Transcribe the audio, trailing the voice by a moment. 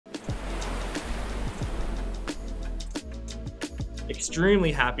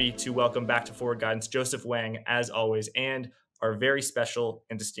extremely happy to welcome back to Forward Guidance Joseph Wang, as always, and our very special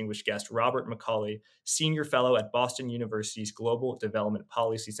and distinguished guest, Robert McCauley, Senior Fellow at Boston University's Global Development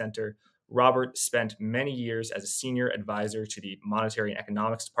Policy Center. Robert spent many years as a senior advisor to the Monetary and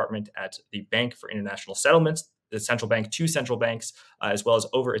Economics Department at the Bank for International Settlements, the central bank, two central banks, as well as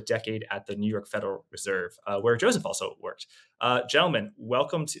over a decade at the New York Federal Reserve, where Joseph also worked. Gentlemen,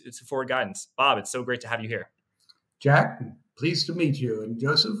 welcome to Forward Guidance. Bob, it's so great to have you here. Jack, pleased to meet you. And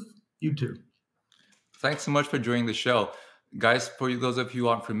Joseph, you too. Thanks so much for joining the show. Guys, for those of you who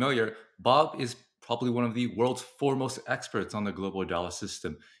aren't familiar, Bob is probably one of the world's foremost experts on the global dollar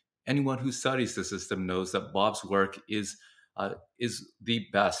system. Anyone who studies the system knows that Bob's work is the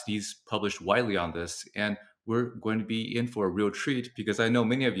best. He's published widely on this, and we're going to be in for a real treat because I know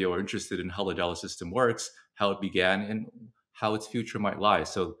many of you are interested in how the dollar system works, how it began, and how its future might lie.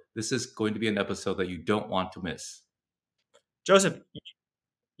 So this is going to be an episode that you don't want to miss. Joseph,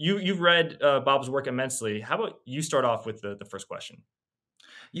 you've read Bob's work immensely. How about you start off with the first question?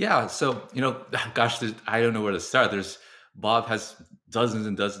 Yeah, so, gosh, I don't know where to start. Bob has dozens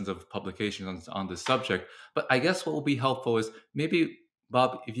and dozens of publications on this subject, but I guess what will be helpful is maybe,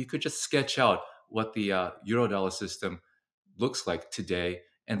 Bob, if you could just sketch out what the Eurodollar system looks like today,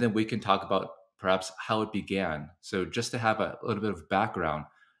 and then we can talk about perhaps how it began. So just to have a little bit of background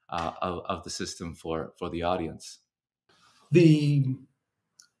of the system for the audience. The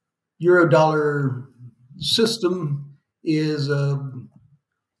Eurodollar system is an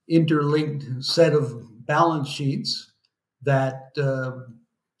interlinked set of balance sheets that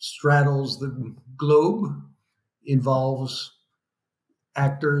straddles the globe, involves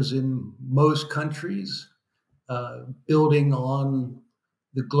actors in most countries, building on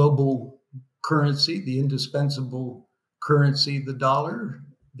the global currency, the indispensable currency, the dollar.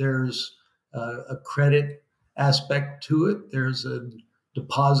 There's a credit aspect to it. There's a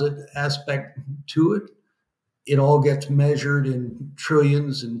deposit aspect to it. It all gets measured in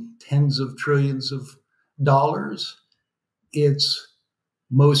trillions and tens of trillions of dollars. It's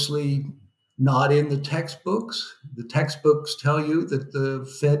mostly not in the textbooks. The textbooks tell you that the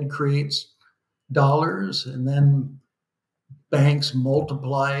Fed creates dollars and then banks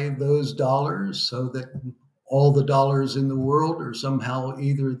multiply those dollars so that all the dollars in the world are somehow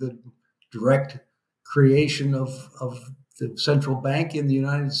either the direct creation of the central bank in the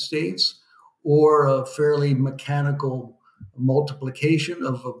United States or a fairly mechanical multiplication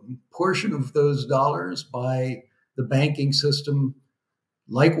of a portion of those dollars by the banking system.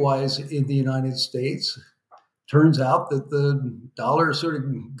 Likewise, in the United States, turns out that the dollar sort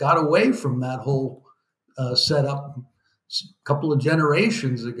of got away from that whole setup a couple of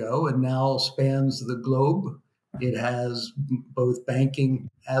generations ago and now spans the globe. It has both banking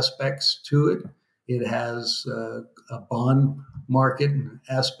aspects to it. It has a bond market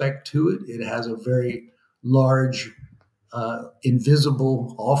aspect to it. It has a very large,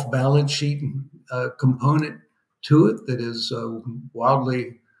 invisible off-balance sheet component to it that is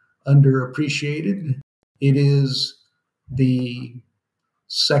wildly underappreciated. It is the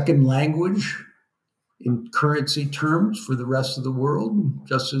second language in currency terms for the rest of the world,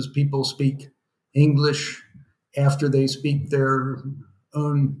 just as people speak English after they speak their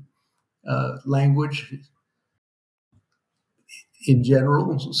own language in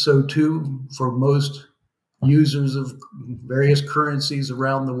general. So too, for most users of various currencies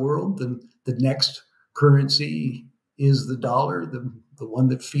around the world, the next currency is the dollar, the one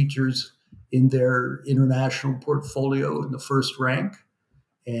that features in their international portfolio in the first rank.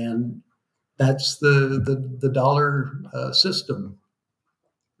 And that's the dollar system.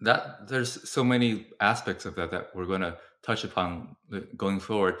 There's so many aspects of that we're going to touch upon going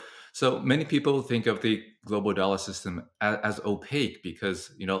forward. So many people think of the global dollar system as opaque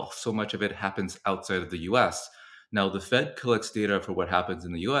because so much of it happens outside of the U.S. Now the Fed collects data for what happens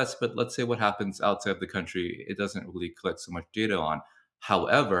in the U.S., but let's say what happens outside of the country, it doesn't really collect so much data on.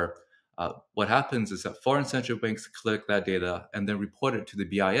 However, what happens is that foreign central banks collect that data and then report it to the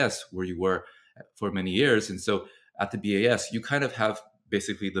BIS, where you were for many years. And so at the BIS, you kind of have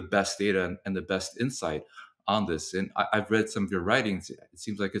basically the best data and the best insight on this. And I've read some of your writings. It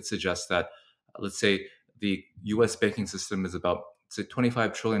seems like it suggests that, let's say, the U.S. banking system is about, say,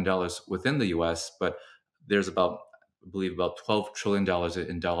 $25 trillion within the U.S., but there's I believe about $12 trillion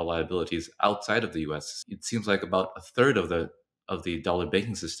in dollar liabilities outside of the U.S. It seems like about a third of the dollar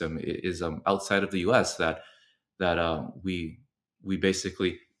banking system is outside of the U.S. that we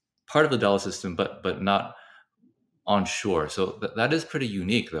basically part of the dollar system, but not onshore. So that is pretty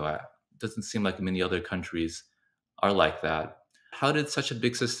unique, though. It doesn't seem like many other countries are like that. How did such a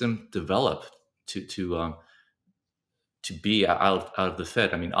big system develop to to be out of the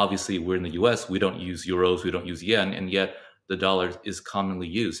Fed. I mean, obviously, we're in the U.S. We don't use euros, we don't use yen, and yet the dollar is commonly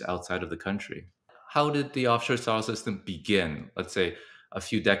used outside of the country. How did the offshore dollar system begin? Let's say a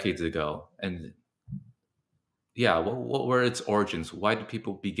few decades ago, and yeah, what were its origins? Why did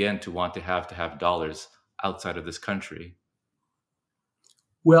people begin to want to have dollars outside of this country?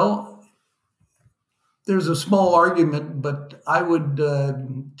 Well, there's a small argument, but I would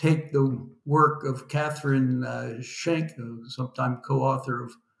take the work of Catherine Schenck, sometime co-author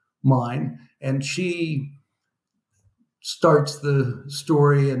of mine, and she starts the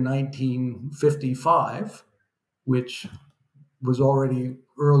story in 1955, which was already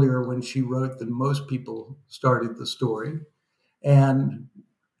earlier when she wrote than most people started the story. And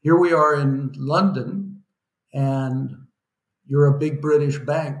here we are in London, and you're a big British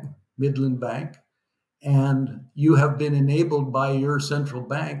bank, Midland Bank, and you have been enabled by your central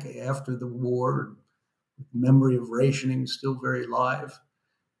bank after the war, memory of rationing still very live.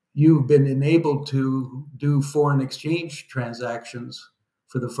 You've been enabled to do foreign exchange transactions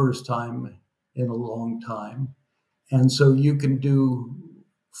for the first time in a long time. And so you can do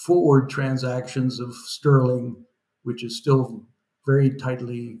forward transactions of sterling, which is still very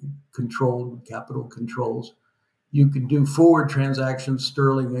tightly controlled, capital controls. You can do forward transactions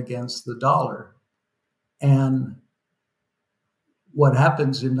sterling against the dollar. And what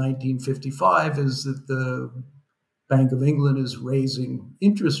happens in 1955 is that the Bank of England is raising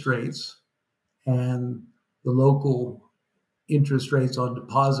interest rates, and the local interest rates on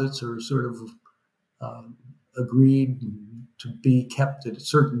deposits are sort of agreed to be kept at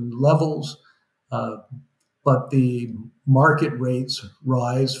certain levels, but the market rates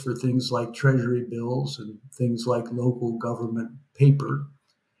rise for things like treasury bills and things like local government paper.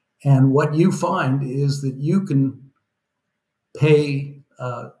 And what you find is that you can pay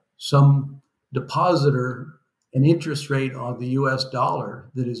some depositor an interest rate on the US dollar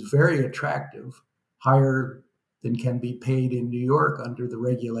that is very attractive, higher than can be paid in New York under the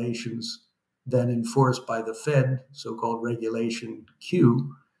regulations then enforced by the Fed, so-called Regulation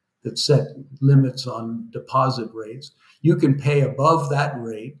Q, that set limits on deposit rates. You can pay above that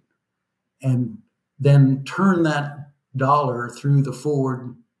rate and then turn that dollar through the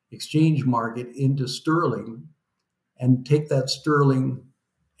forward exchange market into sterling and take that sterling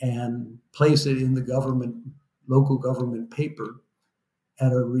and place it in the government, local government paper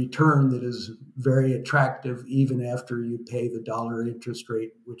at a return that is very attractive even after you pay the dollar interest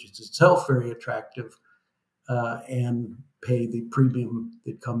rate, which is itself very attractive, and pay the premium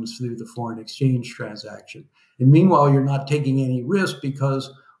that comes through the foreign exchange transaction. And meanwhile, you're not taking any risk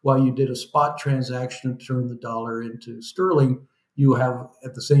because while you did a spot transaction to turn the dollar into sterling, you have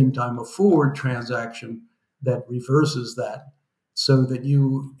at the same time a forward transaction that reverses that, so that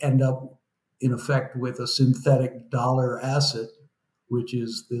you end up in effect with a synthetic dollar asset, which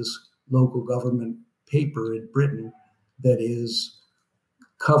is this local government paper in Britain that is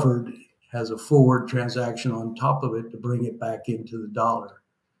covered, has a forward transaction on top of it to bring it back into the dollar.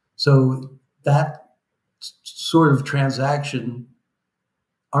 So that sort of transaction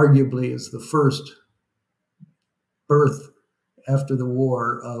arguably is the first birth after the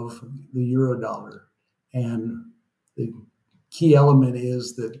war of the Eurodollar. And the key element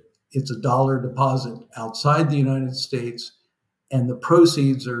is that it's a dollar deposit outside the United States, and the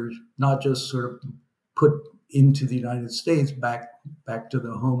proceeds are not just sort of put into the United States back to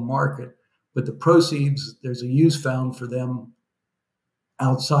the home market, but the proceeds, there's a use found for them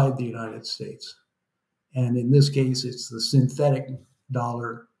outside the United States. And in this case, it's the synthetic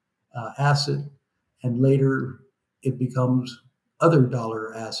dollar asset, and later it becomes other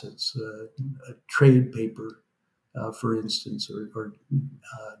dollar assets, a trade paper, for instance, or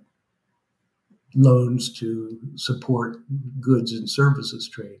loans to support goods and services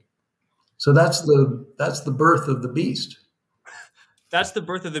trade. So that's the birth of the beast. That's the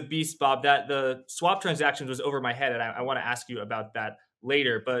birth of the beast, Bob. That the swap transactions was over my head, and I want to ask you about that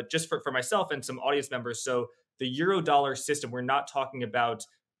later. But just for myself and some audience members, so the Eurodollar system, we're not talking about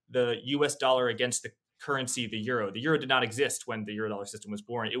the US dollar against the currency, the euro. The euro did not exist when the Eurodollar system was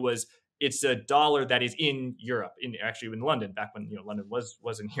born. It's a dollar that is in Europe, actually in London, back when London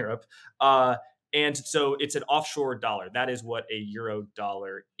was in Europe. And so it's an offshore dollar. That is what a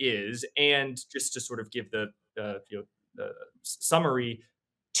Eurodollar is. And just to sort of give the summary,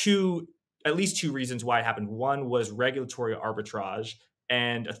 at least two reasons why it happened. One was regulatory arbitrage,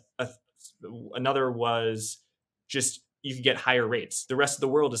 and another was just you could get higher rates. The rest of the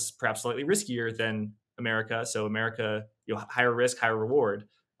world is perhaps slightly riskier than America. So America, higher risk, higher reward.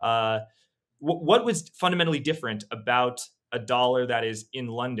 What was fundamentally different about a dollar that is in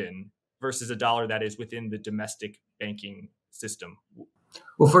London versus a dollar that is within the domestic banking system?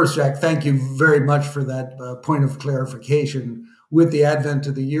 Well, first, Jack, thank you very much for that point of clarification. With the advent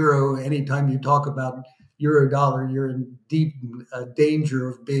of the euro, anytime you talk about Eurodollar, you're in deep danger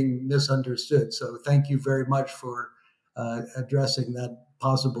of being misunderstood. So thank you very much for addressing that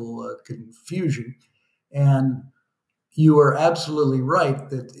possible confusion. And you are absolutely right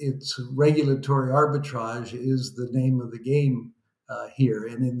that it's regulatory arbitrage is the name of the game here.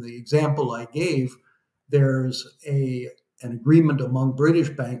 And in the example I gave, there's an agreement among British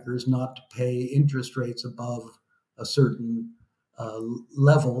bankers not to pay interest rates above a certain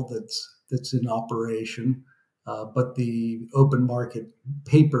level that's in operation, but the open market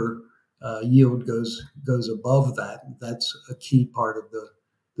paper yield goes above that. That's a key part of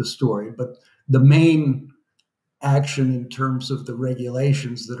the story. But the main action in terms of the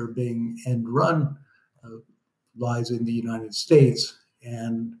regulations that are being end run lies in the United States,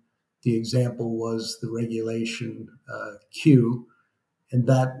 and the example was the regulation Q, and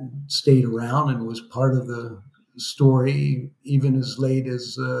that stayed around and was part of the story even as late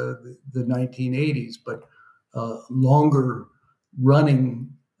as the 1980s. But longer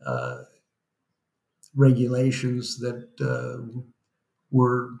running regulations that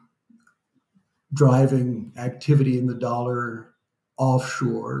were driving activity in the dollar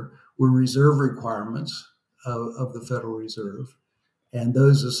offshore were reserve requirements of the Federal Reserve. And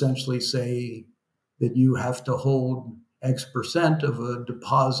those essentially say that you have to hold X percent of a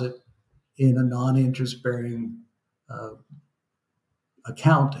deposit in a non-interest bearing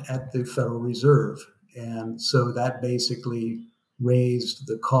account at the Federal Reserve. And so that basically raised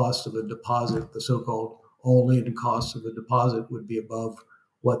the cost of a deposit. The so-called all-in cost of a deposit would be above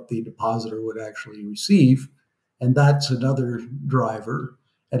what the depositor would actually receive. And that's another driver.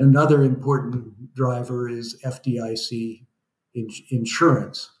 And another important driver is FDIC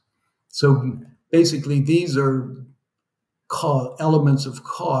insurance. So basically, these are elements of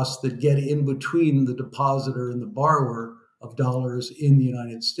cost that get in between the depositor and the borrower of dollars in the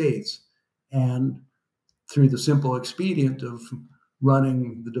United States. And through the simple expedient of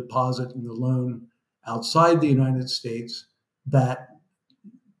running the deposit and the loan outside the United States, that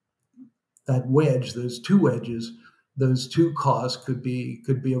wedge, those two wedges, those two costs could be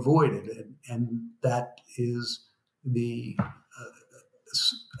avoided, and that is an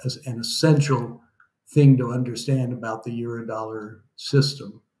essential thing to understand about the Eurodollar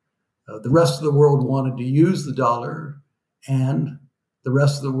system. The rest of the world wanted to use the dollar, and the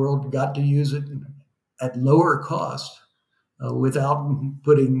rest of the world got to use it at lower cost without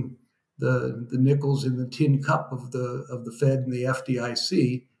putting the nickels in the tin cup of the Fed and the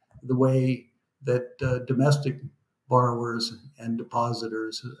FDIC, the way that domestic borrowers and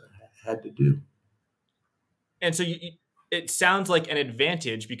depositors had to do. And so it sounds like an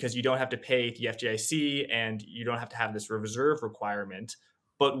advantage because you don't have to pay the FDIC and you don't have to have this reserve requirement.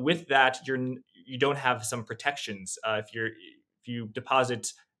 But with that, you don't have some protections. If you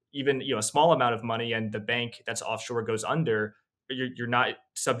deposit even a small amount of money and the bank that's offshore goes under, you're not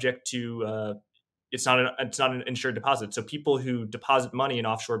subject to it's not an insured deposit. So people who deposit money in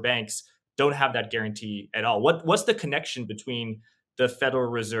offshore banks don't have that guarantee at all. What's the connection between the Federal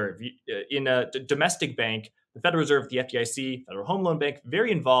Reserve in a domestic bank, the Federal Reserve, the FDIC, Federal Home Loan Bank, very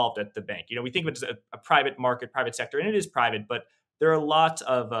involved at the bank? We think of it as a private market, private sector, and it is private, but there are a lot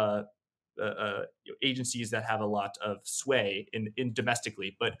of agencies that have a lot of sway in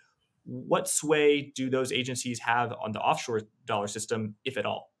domestically. But what sway do those agencies have on the offshore dollar system, if at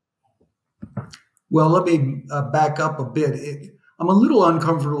all? Well, let me back up a bit. I'm a little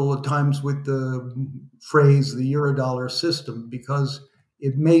uncomfortable at times with the phrase the Eurodollar system because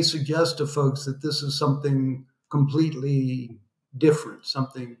it may suggest to folks that this is something completely different,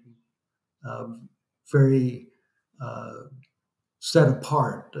 something very set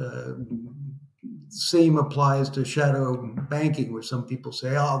apart. Same applies to shadow banking, where some people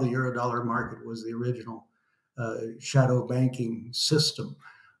say, oh, the Eurodollar market was the original shadow banking system.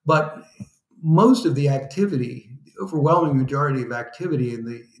 But most of the activity, the overwhelming majority of activity in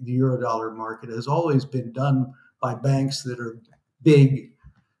the Eurodollar market has always been done by banks that are big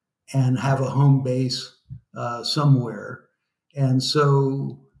and have a home base somewhere. And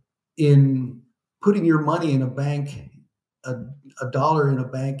so in putting your money in a bank, a dollar in a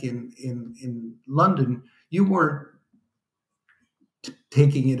bank in London, you weren't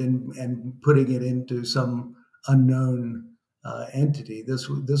taking it and putting it into some unknown entity. This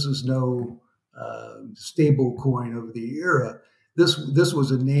is no stable coin of the era. This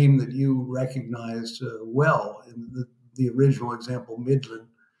was a name that you recognized well. In the original example, Midland,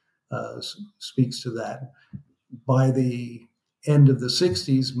 speaks to that. By the end of the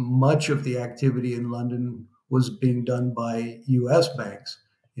 60s, much of the activity in London was being done by US banks,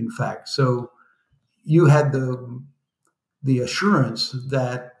 in fact. So you had the assurance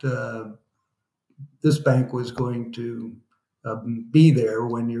that this bank was going to be there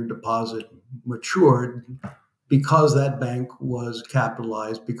when your deposit matured, because that bank was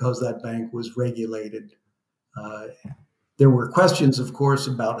capitalized, because that bank was regulated. There were questions, of course,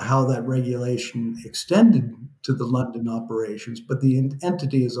 about how that regulation extended to the London operations, but the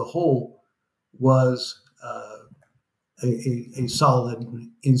entity as a whole was a solid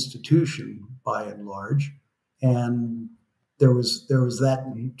institution by and large, and there was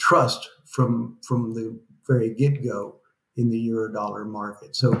that trust from the very get-go in the Eurodollar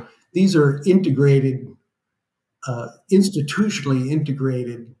market. So these are integrated, institutionally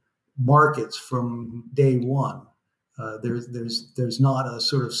integrated markets from day one. There's not a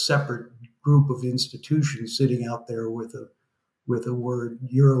sort of separate group of institutions sitting out there with a word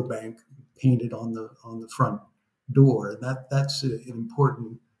Eurobank painted on the front door. That's an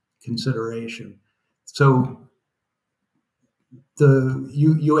important consideration. So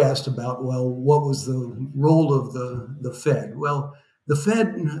you asked about, well, what was the role of the Fed? Well, the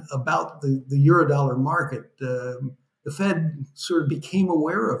Fed, about the Eurodollar market, the Fed sort of became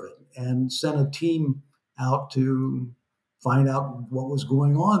aware of it and sent a team out to find out what was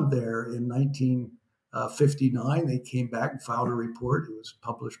going on there. In 1959, they came back and filed a report. It was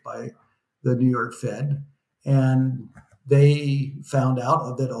published by the New York Fed, and they found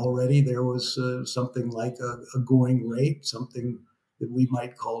out that already there was something like a going rate, something that we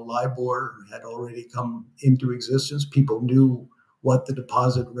might call LIBOR, had already come into existence. People knew what the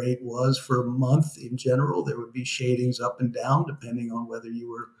deposit rate was for a month in general. There would be shadings up and down depending on whether you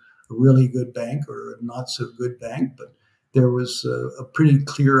were a really good bank or a not so good bank, but there was a pretty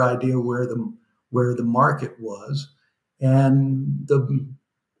clear idea where the market was. And the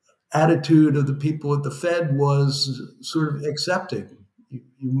attitude of the people at the Fed was sort of accepting.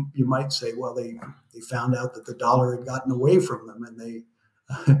 You might say, well, they found out that the dollar had gotten away from them and they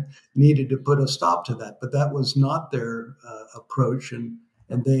needed to put a stop to that. But that was not their approach, and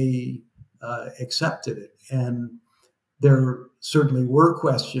they accepted it. And there certainly were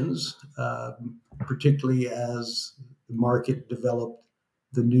questions, particularly as the market developed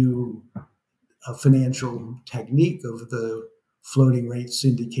the new financial technique of the floating rate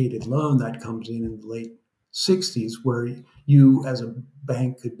syndicated loan that comes in the late 60s, where you as a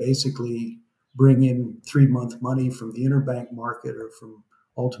bank could basically bring in 3-month money from the interbank market or from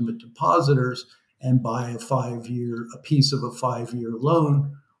ultimate depositors and buy a piece of a 5-year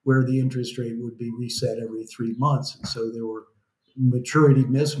loan where the interest rate would be reset every 3 months. And so there were maturity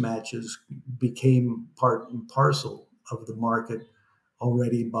mismatches became part and parcel of the market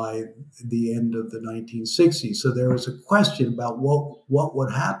already by the end of the 1960s. So there was a question about what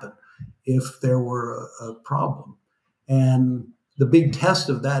would happen if there were a problem. And the big test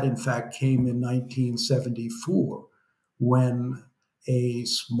of that, in fact, came in 1974 when a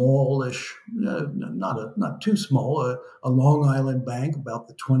smallish, not too small, a Long Island bank, about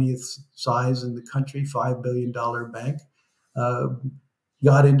the 20th size in the country, $5 billion bank,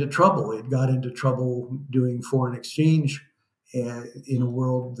 got into trouble. It got into trouble doing foreign exchange in a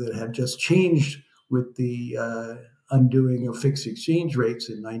world that had just changed with the undoing of fixed exchange rates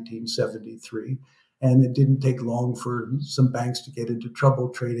in 1973. And it didn't take long for some banks to get into trouble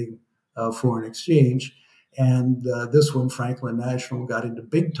trading foreign exchange. And this one, Franklin National, got into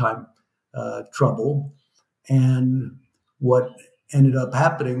big time trouble. And what ended up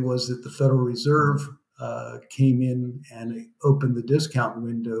happening was that the Federal Reserve came in and opened the discount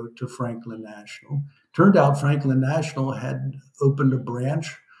window to Franklin National. Turned out Franklin National had opened a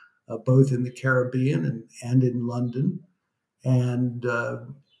branch both in the Caribbean and in London. And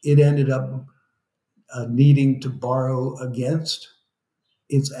it ended up needing to borrow against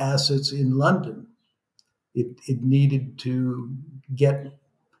its assets in London. It needed to get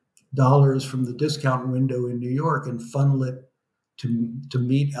dollars from the discount window in New York and funnel it to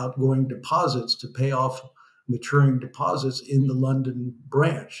meet outgoing deposits, to pay off maturing deposits in the London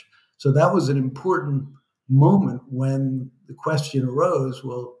branch. So that was an important moment when the question arose,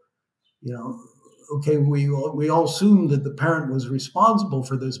 well, okay, we all assumed that the parent was responsible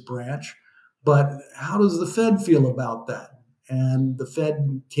for this branch, but how does the Fed feel about that? And the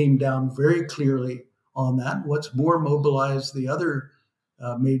Fed came down very clearly on that. What's more, mobilized the other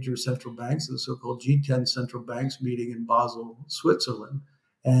major central banks, the so-called G10 central banks, meeting in Basel, Switzerland.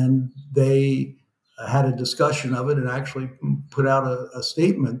 And they had a discussion of it and actually put out a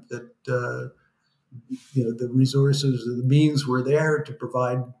statement that the resources, the means were there to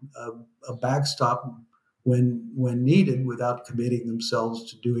provide a backstop when needed, without committing themselves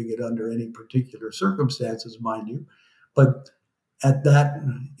to doing it under any particular circumstances, mind you. But at that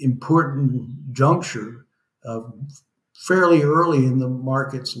important juncture, fairly early in the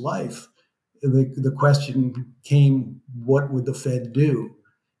market's life, the question came, what would the Fed do?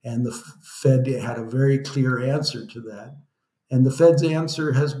 And the Fed had a very clear answer to that. And the Fed's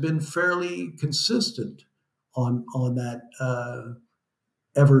answer has been fairly consistent on that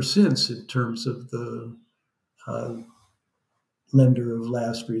ever since, in terms of the lender of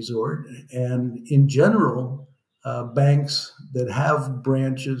last resort. And in general, banks that have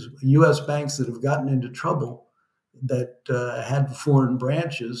branches, U.S. banks that have gotten into trouble, that had foreign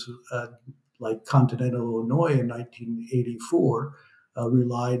branches, like Continental Illinois in 1984,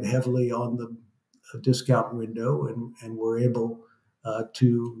 relied heavily on the discount window and were able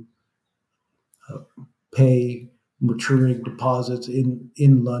to pay maturing deposits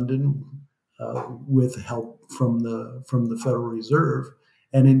in London with help from the Federal Reserve.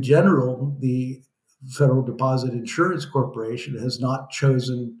 And in general, the Federal Deposit Insurance Corporation has not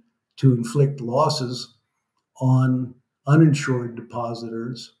chosen to inflict losses on uninsured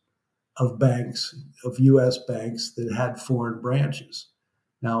depositors of banks, of U.S. banks that had foreign branches.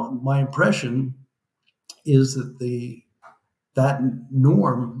 Now, my impression is that that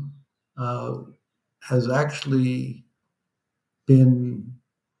norm has actually been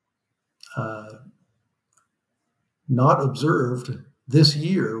not observed this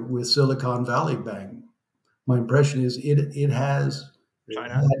year with Silicon Valley Bank. My impression is it has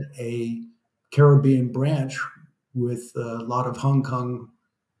had a Caribbean branch with a lot of Hong Kong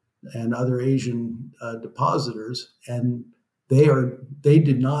and other Asian depositors, and they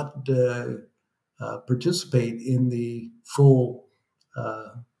did not participate in the full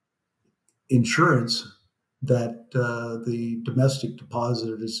insurance that the domestic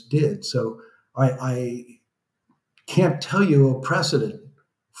depositors did. So I can't tell you a precedent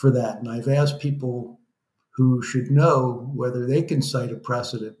for that, and I've asked people who should know whether they can cite a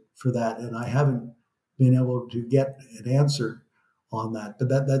precedent for that, and I haven't been able to get an answer on that. But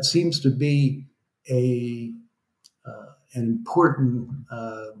that seems to be an important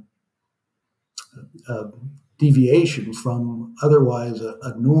deviation from otherwise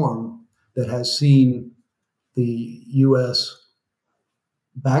a norm that has seen the U.S.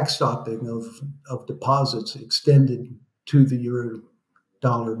 backstopping of deposits extended to the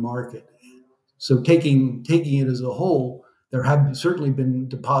Eurodollar market. So taking it as a whole, there have certainly been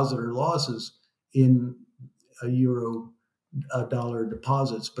depositor losses in Eurodollar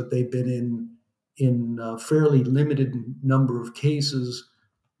deposits, but they've been in a fairly limited number of cases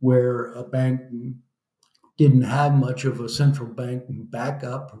where a bank didn't have much of a central bank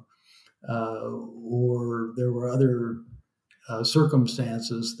backup, or there were other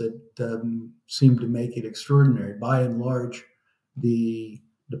circumstances that seemed to make it extraordinary. By and large, the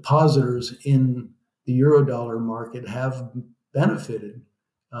depositors in the Eurodollar market have benefited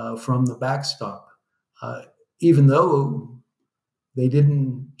from the backstop, even though they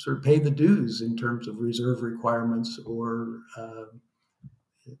didn't sort of pay the dues in terms of reserve requirements or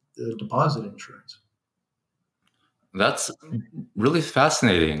the deposit insurance. That's really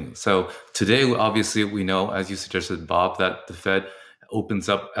fascinating. So today, obviously, we know, as you suggested, Bob, that the Fed opens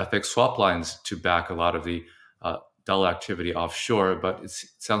up FX swap lines to back a lot of the dollar activity offshore, but it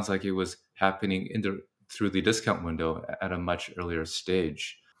sounds like it was happening through the discount window at a much earlier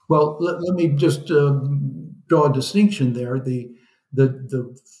stage. Well, let me just draw a distinction there.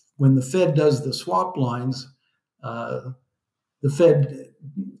 When the Fed does the swap lines, the Fed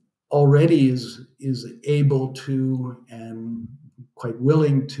already is able to and quite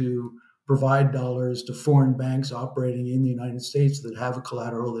willing to provide dollars to foreign banks operating in the United States that have a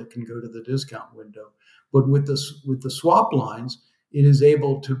collateral that can go to the discount window. But with the swap lines, it is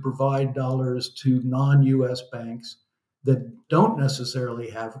able to provide dollars to non-U.S. banks that don't necessarily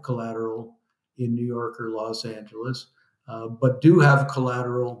have collateral in New York or Los Angeles, but do have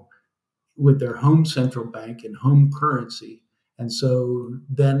collateral with their home central bank in home currency. And so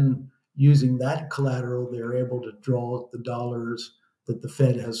then using that collateral, they're able to draw the dollars that the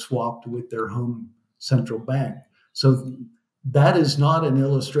Fed has swapped with their home central bank. So that is not an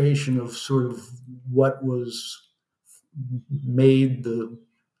illustration of sort of what was made the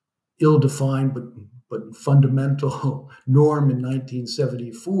ill-defined but fundamental norm in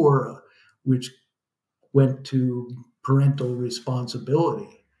 1974, which went to parental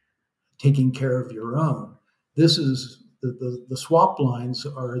responsibility, taking care of your own. This is the swap lines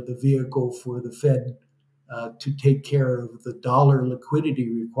are the vehicle for the Fed to take care of the dollar liquidity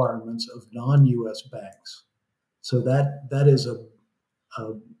requirements of non-U.S. banks. So that is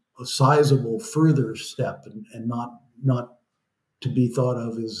a a sizable further step, and not to be thought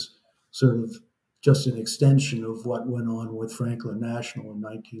of as sort of just an extension of what went on with Franklin National in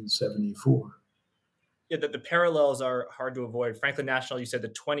 1974. Yeah, the parallels are hard to avoid. Franklin National, you said the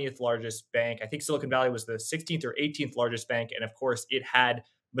 20th largest bank. I think Silicon Valley was the 16th or 18th largest bank. And of course, it had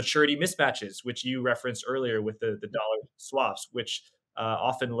maturity mismatches, which you referenced earlier with the dollar swaps, which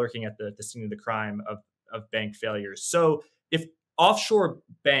often lurking at the scene of the crime of bank failures. So if offshore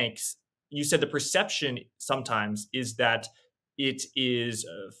banks, you said the perception sometimes is that it is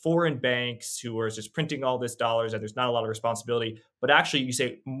foreign banks who are just printing all this dollars and there's not a lot of responsibility. But actually, you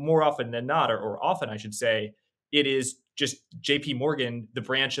say more often than not, or often, I should say, it is just JP Morgan, the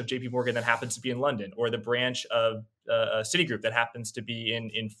branch of JP Morgan that happens to be in London, or the branch of Citigroup that happens to be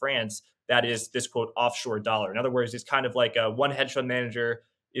in France that is this quote offshore dollar. In other words, it's kind of like one hedge fund manager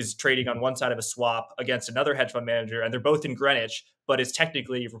is trading on one side of a swap against another hedge fund manager, and they're both in Greenwich, but it's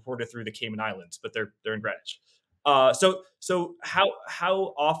technically reported through the Cayman Islands, but they're in Greenwich. So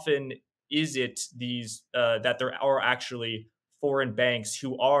how often is it these that there are actually foreign banks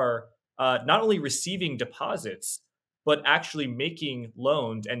who are not only receiving deposits but actually making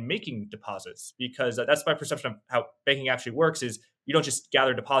loans and making deposits? Because that's my perception of how banking actually works: is you don't just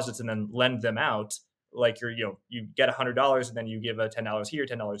gather deposits and then lend them out. Like you get $100 and then you give a $10 here,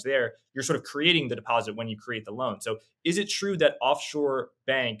 $10 there. You're sort of creating the deposit when you create the loan. So is it true that offshore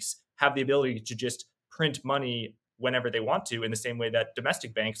banks have the ability to just print money whenever they want to, in the same way that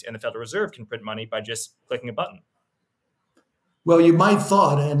domestic banks and the Federal Reserve can print money by just clicking a button? Well, you might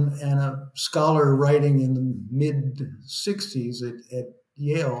thought, and a scholar writing in the mid-60s at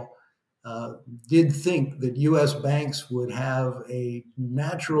Yale did think that U.S. banks would have a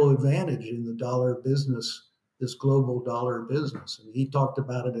natural advantage in the dollar business, this global dollar business. And he talked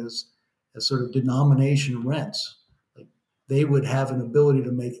about it as sort of denomination rents. Like they would have an ability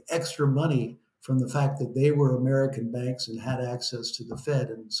to make extra money from the fact that they were American banks and had access to the Fed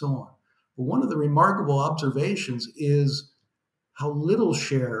and so on. But one of the remarkable observations is how little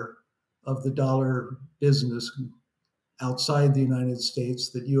share of the dollar business outside the United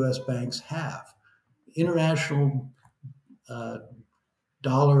States that U.S. banks have. International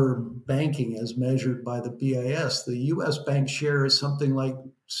dollar banking as measured by the BIS, the U.S. bank share is something like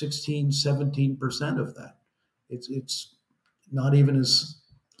 16, 17% of that. It's not even as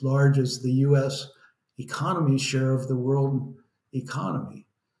large as the U.S. economy share of the world economy.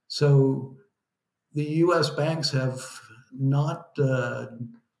 So the U.S. banks have not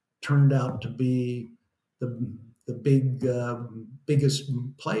turned out to be the biggest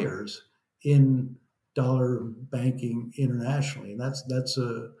players in dollar banking internationally, and that's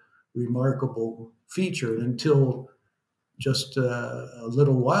a remarkable feature. And until just a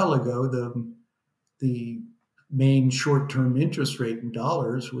little while ago, the main short-term interest rate in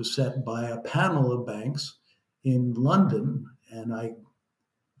dollars was set by a panel of banks in London, and I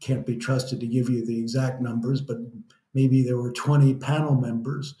can't be trusted to give you the exact numbers, but maybe there were 20 panel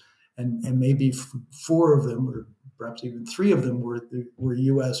members, and maybe 4 of them, or perhaps even 3 of them, were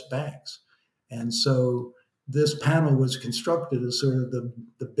U.S. banks. And so this panel was constructed as sort of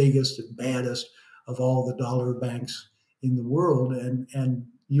the biggest and baddest of all the dollar banks in the world, and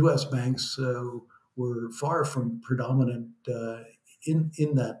U.S. banks were far from predominant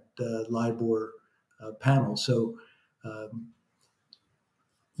in that LIBOR panel. So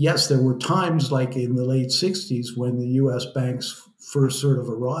yes, there were times like in the late 60s when the U.S. banks first sort of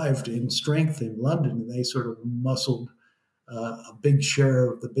arrived in strength in London, and they sort of muscled a big share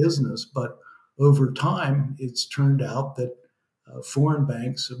of the business. But over time, it's turned out that foreign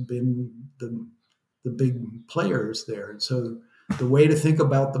banks have been the big players there. And so the way to think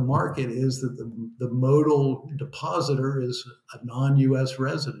about the market is that the modal depositor is a non-U.S.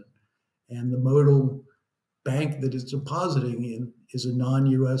 resident, and the modal bank that it's depositing in is a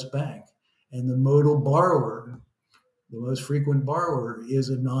non-U.S. bank. And the modal borrower, the most frequent borrower, is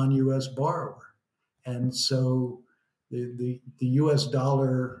a non-U.S. borrower. And so the U.S.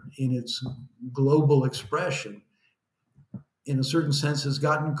 dollar in its global expression, in a certain sense, has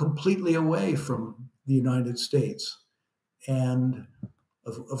gotten completely away from the United States. And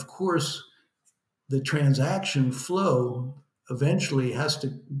of course, the transaction flow eventually has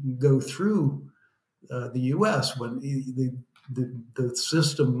to go through the U.S. when the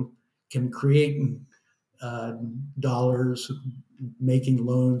system can create dollars, making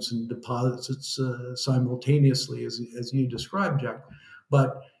loans and deposits simultaneously, as you described, Jack.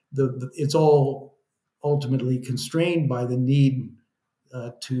 But it's all ultimately constrained by the need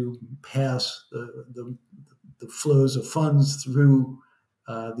to pass the flows of funds through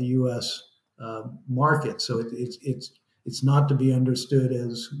the U.S. market. So It's not to be understood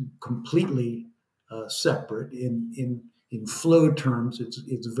as completely separate. In flow terms,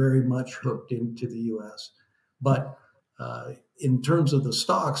 it's very much hooked into the U.S. But in terms of the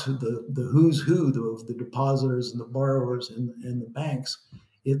stocks, the who's who of the depositors and the borrowers and the banks,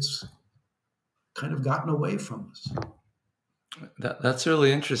 it's kind of gotten away from us. That's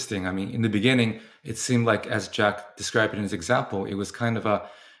really interesting. I mean, in the beginning, it seemed like, as Jack described it in his example, it was kind of a,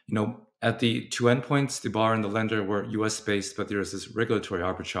 at the two endpoints, the borrower and the lender were US based, but there was this regulatory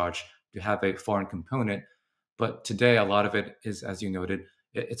arbitrage to have a foreign component. But today, a lot of it is, as you noted,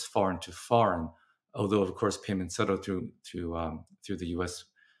 it's foreign to foreign, although, of course, payments settle through the US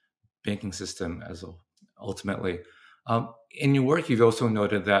banking system as ultimately. In your work, you've also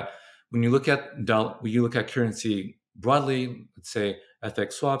noted that when you look at currency broadly, let's say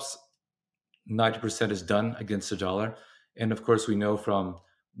FX swaps, 90% is done against the dollar. And of course, we know from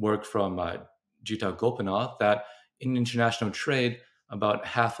work from Jita Gopinath that in international trade, about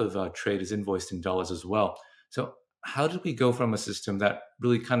half of trade is invoiced in dollars as well. So how did we go from a system that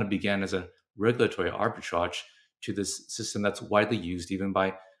really kind of began as a regulatory arbitrage to this system that's widely used even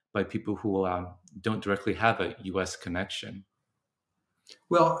by people who don't directly have a U.S. connection?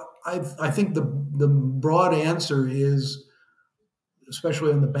 Well, I think the broad answer is,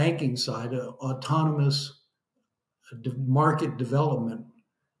 especially on the banking side, autonomous market development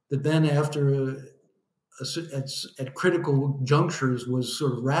that then after at critical junctures was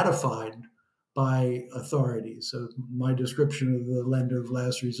sort of ratified by authorities. So my description of the lender of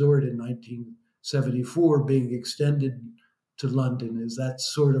last resort in 1974 being extended to London is that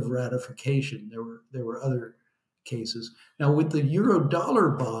sort of ratification. There were other cases. Now with the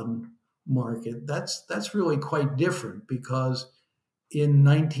Eurodollar bond market, that's really quite different, because in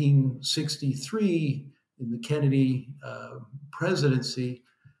 1963, in the Kennedy presidency,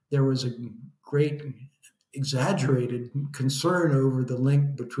 there was a great exaggerated concern over the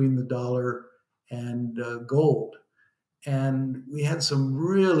link between the dollar and gold. And we had some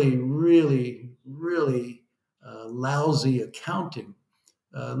really, really, really lousy accounting.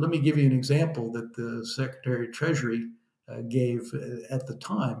 Let me give you an example that the Secretary of Treasury gave at the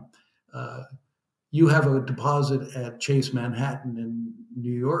time. You have a deposit at Chase Manhattan in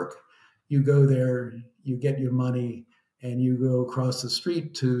New York. You go there, you get your money, and you go across the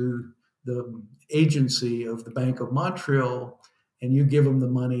street to the agency of the Bank of Montreal, and you give them the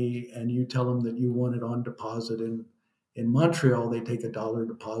money, and you tell them that you want it on deposit in Montreal. They take $1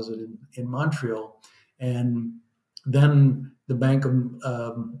 deposit in Montreal, and then the Bank of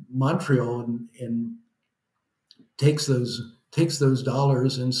Montreal and takes those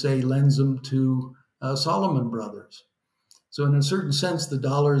dollars and say lends them to Solomon Brothers. So in a certain sense, the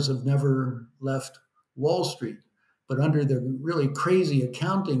dollars have never left Wall Street. But under the really crazy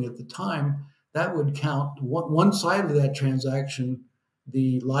accounting at the time, that would count one side of that transaction,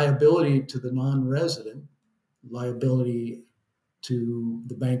 the liability to the non-resident, liability to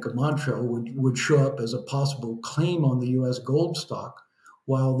the Bank of Montreal would show up as a possible claim on the U.S. gold stock,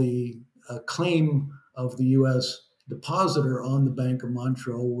 while the claim of the U.S. depositor on the Bank of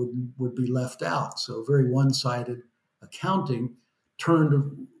Montreal would be left out. So very one-sided accounting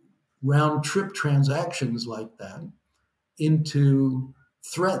turned round-trip transactions like that into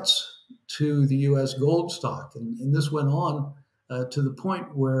threats to the U.S. gold stock. And this went on to the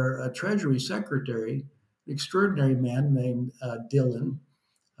point where a Treasury Secretary, an extraordinary man named Dillon,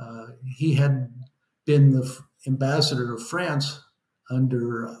 he had been the ambassador of France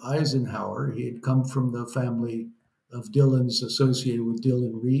under Eisenhower. He had come from the family of Dillons associated with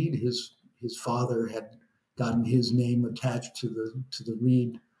Dillon Reed. His father had gotten his name attached to the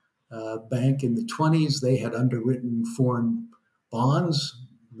Reed bank in the 1920s. They had underwritten foreign bonds,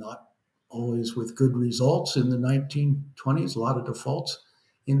 not always with good results in the 1920s, a lot of defaults,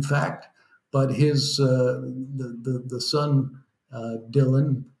 in fact. But his the son,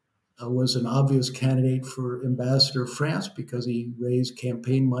 Dillon, was an obvious candidate for ambassador of France because he raised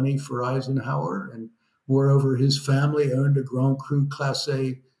campaign money for Eisenhower. And moreover, his family owned a Grand Cru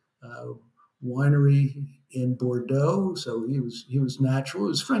Classé winery in Bordeaux, so he was natural.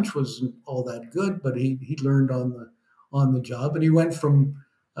 His French wasn't all that good, but he learned on the job, and he went from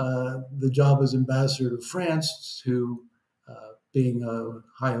the job as ambassador to France to being a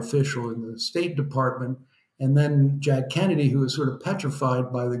high official in the State Department. And then Jack Kennedy, who was sort of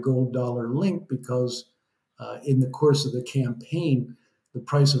petrified by the gold dollar link because in the course of the campaign, the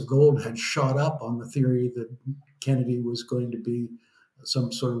price of gold had shot up on the theory that Kennedy was going to be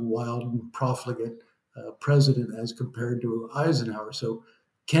some sort of wild and profligate president as compared to Eisenhower. So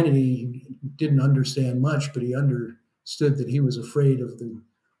Kennedy didn't understand much, but he understood that he was afraid of the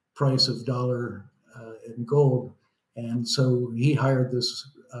price of dollar and gold. And so he hired this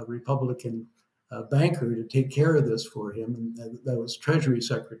Republican banker to take care of this for him, and that was Treasury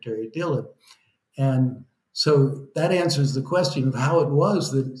Secretary Dillon. And so that answers the question of how it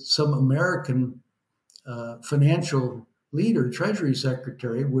was that some American financial leader, Treasury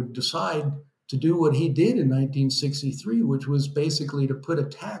Secretary, would decide to do what he did in 1963, which was basically to put a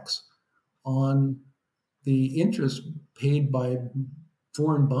tax on the interest paid by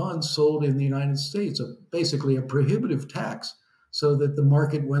foreign bonds sold in the United States, basically a prohibitive tax, so that the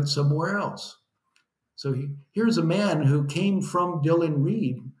market went somewhere else. So here's a man who came from Dillon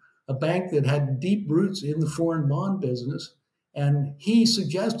Reed, a bank that had deep roots in the foreign bond business, and he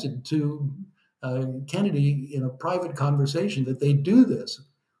suggested to Kennedy in a private conversation that they do this.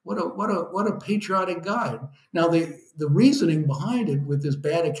 What a patriotic guy. Now the reasoning behind it with this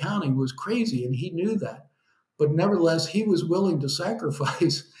bad accounting was crazy, and he knew that. But nevertheless, he was willing to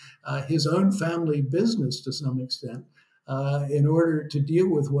sacrifice his own family business to some extent in order to deal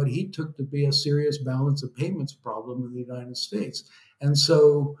with what he took to be a serious balance of payments problem in the United States. And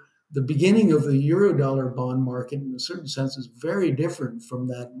so the beginning of the Eurodollar bond market, in a certain sense, is very different from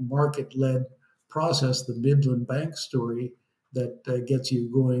that market-led process, the Midland Bank story that gets you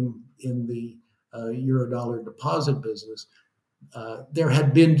going in the Eurodollar deposit business. There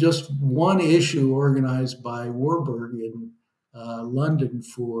had been just one issue organized by Warburg in London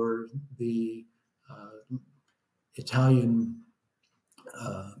for the Italian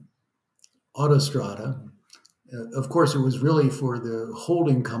autostrada. Of course, it was really for the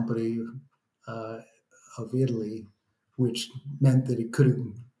holding company of Italy, which meant that it could have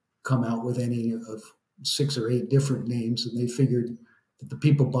come out with any of 6 or 8 different names, and they figured that the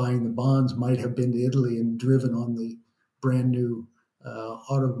people buying the bonds might have been to Italy and driven on the brand new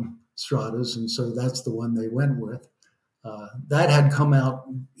autostradas, and so that's the one they went with. That had come out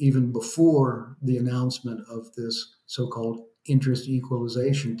even before the announcement of this so-called interest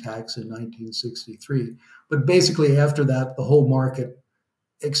equalization tax in 1963. But basically after that, the whole market,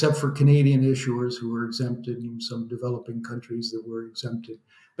 except for Canadian issuers who were exempted and some developing countries that were exempted,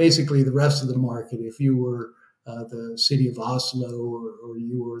 basically the rest of the market, if you were the city of Oslo or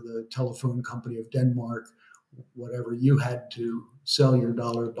you were the telephone company of Denmark, whatever, you had to sell your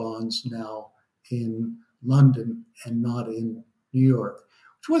dollar bonds now in London and not in New York,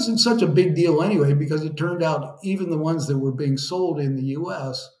 which wasn't such a big deal anyway, because it turned out even the ones that were being sold in the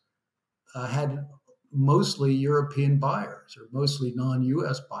US had mostly European buyers or mostly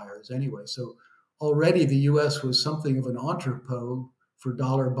non-US buyers anyway. So already the US was something of an entrepot for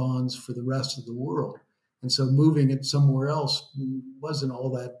dollar bonds for the rest of the world. And so moving it somewhere else wasn't all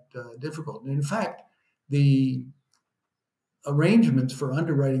that difficult. And in fact, the arrangements for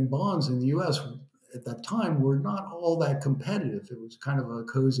underwriting bonds in the US at that time were not all that competitive. It was kind of a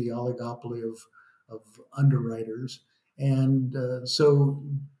cozy oligopoly of underwriters. And so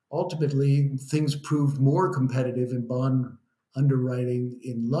ultimately, things proved more competitive in bond underwriting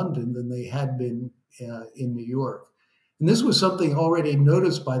in London than they had been in New York. And this was something already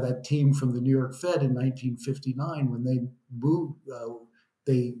noticed by that team from the New York Fed in 1959 when they moved,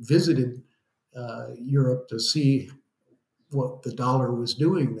 they visited Europe to see what the dollar was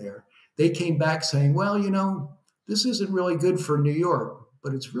doing there. They came back saying, well, you know, this isn't really good for New York,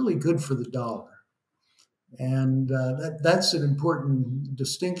 but it's really good for the dollar. And that's an important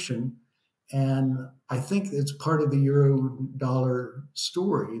distinction. And I think it's part of the Eurodollar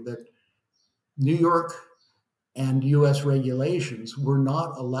story that New York and US regulations were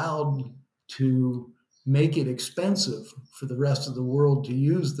not allowed to make it expensive for the rest of the world to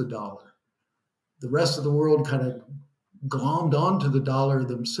use the dollar. The rest of the world kind of glommed onto the dollar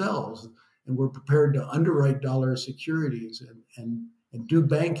themselves and were prepared to underwrite dollar securities and do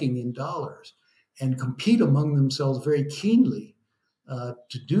banking in dollars and compete among themselves very keenly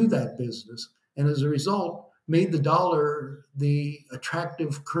to do that business. And as a result, made the dollar the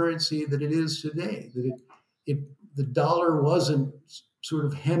attractive currency that it is today, that the dollar wasn't sort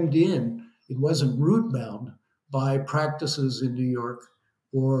of hemmed in, it wasn't root bound by practices in New York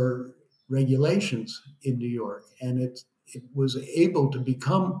or regulations in New York. And it was able to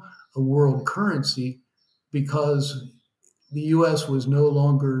become a world currency because the US was no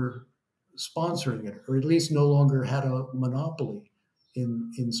longer sponsoring it, or at least no longer had a monopoly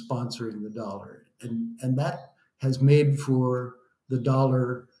in sponsoring the dollar. And that has made for the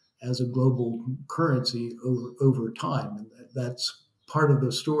dollar as a global currency over time. And that's part of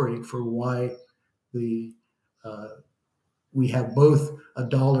the story for why we have both a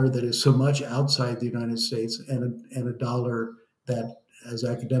dollar that is so much outside the United States and a dollar that, as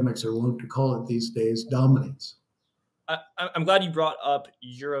academics are wont to call it these days, dominates. I'm glad you brought up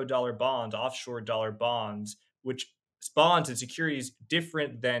Eurodollar bonds, offshore dollar bonds, which bonds and securities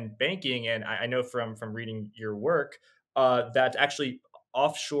different than banking. And I know from reading your work that actually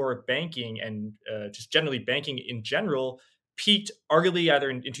offshore banking and just generally banking in general peaked arguably either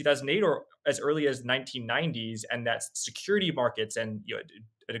in 2008 or as early as 1990s, and that security markets and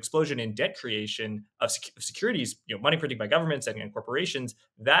an explosion in debt creation of securities, money printing by governments and corporations,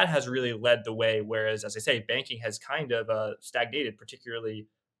 that has really led the way. Whereas, as I say, banking has kind of stagnated, particularly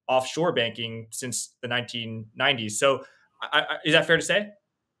offshore banking, since the 1990s. So, is that fair to say?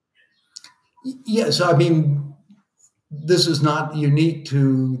 Yes, I mean, this is not unique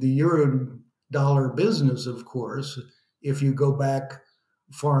to the Eurodollar business, of course. If you go back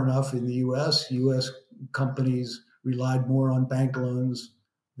far enough in the U.S. companies relied more on bank loans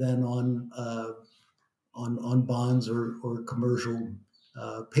than on bonds or commercial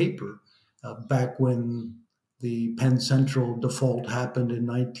paper. Back when the Penn Central default happened in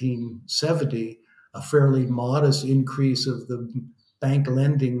 1970, a fairly modest increase of the bank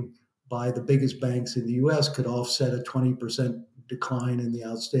lending by the biggest banks in the U.S. could offset a 20% decline in the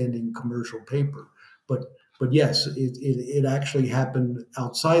outstanding commercial paper. But yes, it actually happened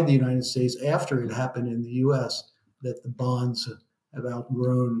outside the United States after it happened in the U.S. that the bonds have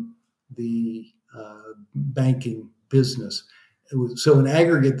outgrown the banking business. So an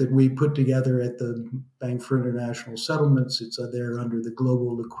aggregate that we put together at the Bank for International Settlements, it's there under the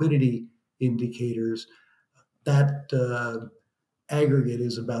global liquidity indicators. That aggregate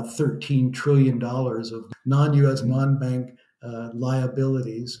is about $13 trillion of non-U.S., non-bank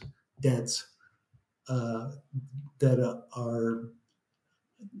liabilities, debts that are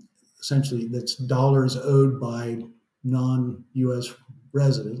essentially, that's dollars owed by non-U.S.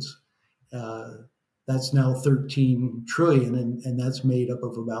 residents. That's now 13 trillion, and that's made up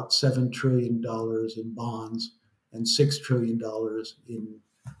of about $7 trillion in bonds and $6 trillion in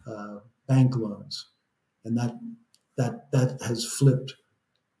bank loans, and that has flipped.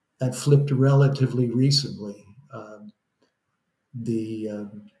 That flipped relatively recently.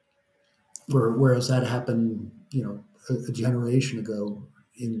 Whereas that happened, a generation ago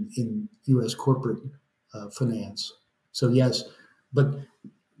in U.S. corporate finance. So yes, but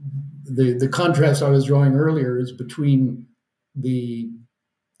the contrast I was drawing earlier is between the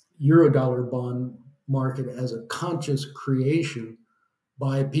Eurodollar bond market as a conscious creation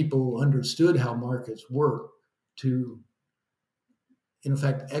by people who understood how markets work to, in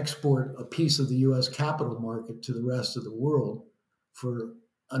effect, export a piece of the U.S. capital market to the rest of the world for,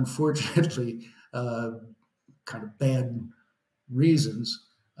 unfortunately, kind of bad reasons.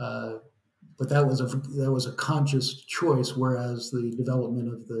 But that was a conscious choice, whereas the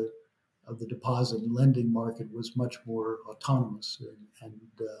development of the deposit and lending market was much more autonomous and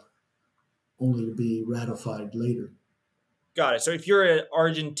only to be ratified later. Got it. So if you're an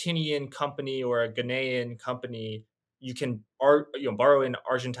Argentinian company or a Ghanaian company, you can borrow in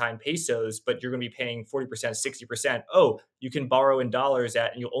Argentine pesos, but you're going to be paying 40%, 60%. Oh, you can borrow in dollars and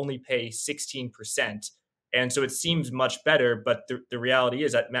you'll only pay 16%. And so it seems much better, but the reality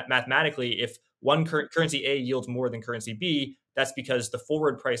is that mathematically, if one currency A yields more than currency B, that's because the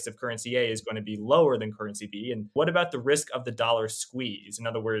forward price of currency A is going to be lower than currency B. And what about the risk of the dollar squeeze? In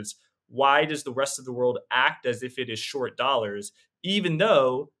other words, why does the rest of the world act as if it is short dollars, even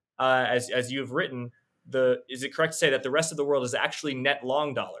though, as you have written, is it correct to say that the rest of the world is actually net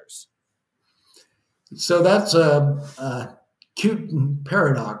long dollars? So that's a cute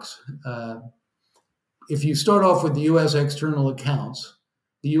paradox. If you start off with the U.S. external accounts,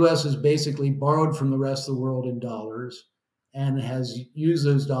 the U.S. has basically borrowed from the rest of the world in dollars and has used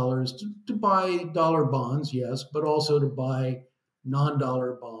those dollars to buy dollar bonds, yes, but also to buy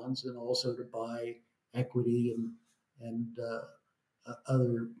non-dollar bonds and also to buy equity and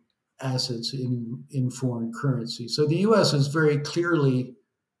other assets in foreign currency. So the U.S. is very clearly,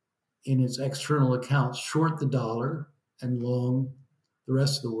 in its external accounts, short the dollar and long the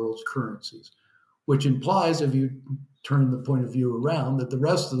rest of the world's currencies, which implies, if you turn the point of view around, that the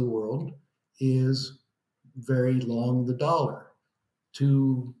rest of the world is very long the dollar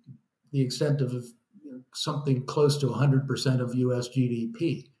to the extent of something close to 100% of U.S.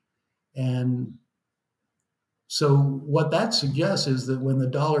 GDP. And so what that suggests is that when the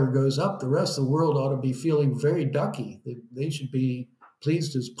dollar goes up, the rest of the world ought to be feeling very ducky. They should be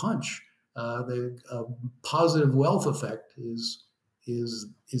pleased as punch. The positive wealth effect is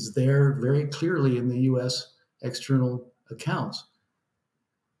there very clearly in the U.S. external accounts.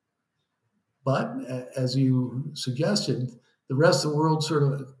 But as you suggested, the rest of the world sort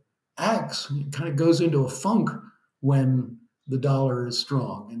of acts, kind of goes into a funk when the dollar is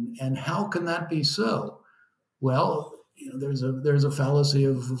strong. And how can that be so? Well, there's a fallacy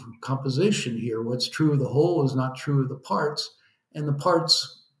of composition here. What's true of the whole is not true of the parts, and the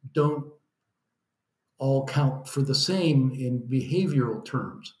parts don't all count for the same in behavioral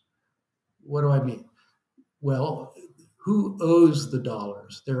terms. What do I mean? Well, who owes the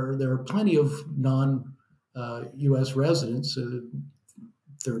dollars? There are plenty of non-U.S. residents,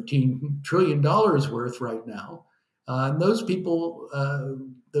 $13 trillion worth right now. And those people,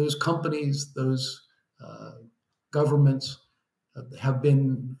 those companies, those governments have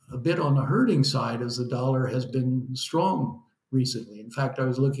been a bit on the hurting side as the dollar has been strong recently. In fact, I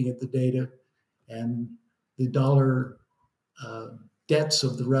was looking at the data, and the dollar debts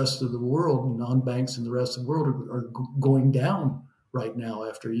of the rest of the world, non-banks in the rest of the world, are going down right now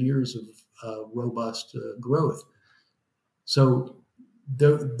after years of robust growth. So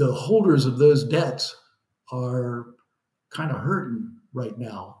the holders of those debts are kind of hurting right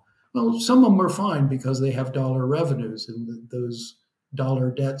now. Well, some of them are fine because they have dollar revenues, and those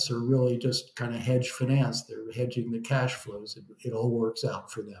dollar debts are really just kind of hedge finance. They're hedging the cash flows. It all works out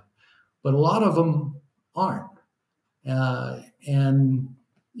for them. But a lot of them aren't. And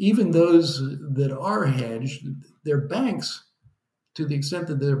even those that are hedged, their banks, to the extent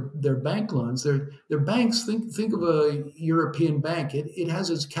that they're bank loans, their banks, think of a European bank. It has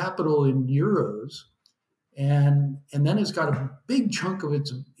its capital in euros, and then it's got a big chunk of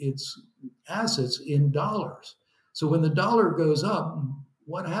its assets in dollars. So when the dollar goes up,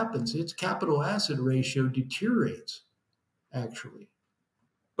 what happens? Its capital asset ratio deteriorates, actually.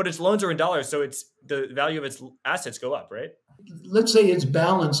 But its loans are in dollars, so it's the value of its assets go up, right? Let's say it's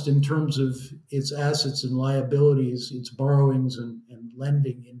balanced in terms of its assets and liabilities, its borrowings and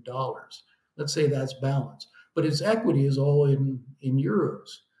lending in dollars. Let's say that's balanced, but its equity is all in euros.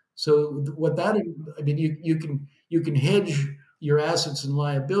 So what that, I mean, you can hedge your assets and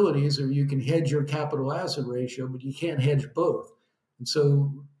liabilities, or you can hedge your capital asset ratio, but you can't hedge both. And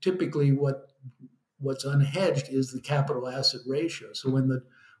so typically what's unhedged is the capital asset ratio. So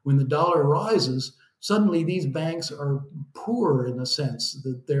when the dollar rises, suddenly these banks are poor in the sense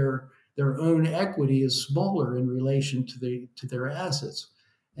that their own equity is smaller in relation to their assets.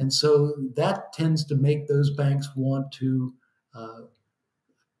 And so that tends to make those banks want to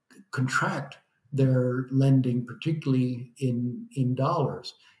contract their lending, particularly in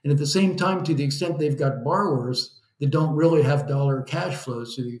dollars. And at the same time, to the extent they've got borrowers that don't really have dollar cash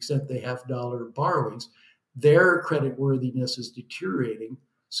flows, to the extent they have dollar borrowings, their creditworthiness is deteriorating,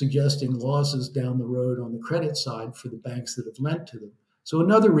 suggesting losses down the road on the credit side for the banks that have lent to them. So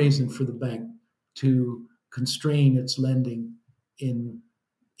another reason for the bank to constrain its lending in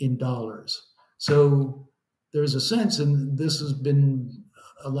dollars. So there's a sense, and this has been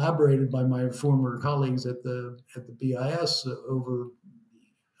elaborated by my former colleagues at the BIS over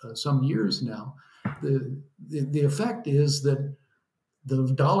some years now. The effect is that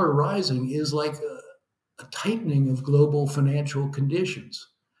the dollar rising is like a tightening of global financial conditions,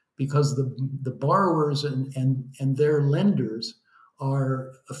 because the borrowers and their lenders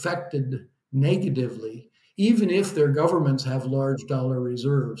are affected negatively, even if their governments have large dollar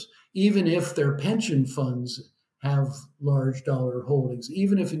reserves, even if their pension funds have large dollar holdings,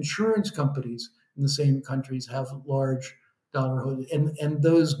 even if insurance companies in the same countries have large dollar holdings. And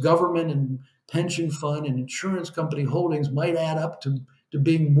those government and pension fund and insurance company holdings might add up to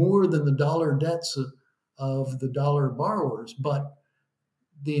being more than the dollar debts of the dollar borrowers. But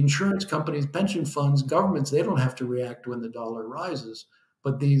the insurance companies, pension funds, governments, they don't have to react when the dollar rises.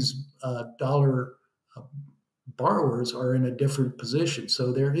 But these dollar borrowers are in a different position.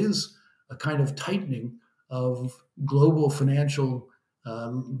 So there is a kind of tightening of global financial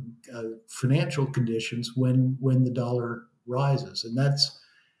conditions when the dollar rises, and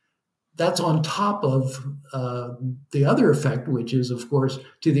that's on top of the other effect, which is, of course,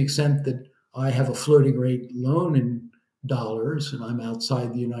 to the extent that I have a floating rate loan in dollars and I'm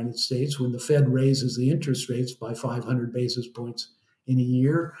outside the United States, when the Fed raises the interest rates by 500 basis points in a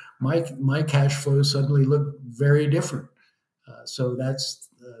year, my cash flows suddenly look very different. So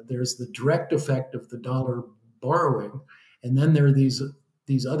there's the direct effect of the dollar borrowing, and then there are these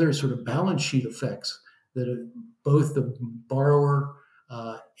other sort of balance sheet effects that both the borrower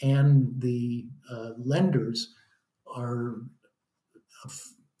and the lenders are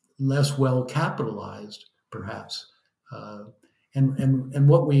less well capitalized, perhaps. And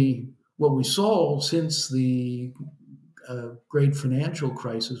what we saw since the great financial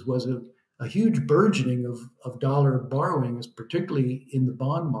crisis was a huge burgeoning of dollar borrowings, particularly in the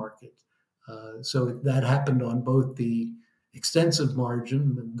bond market. So that happened on both the extensive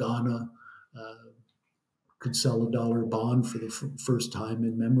margin. Ghana could sell a dollar bond for the first time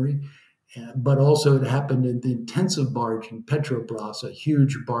in memory, But also it happened in the intensive margin. Petrobras, a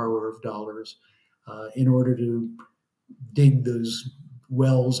huge borrower of dollars, in order to dig those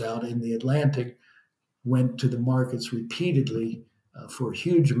wells out in the Atlantic, went to the markets repeatedly for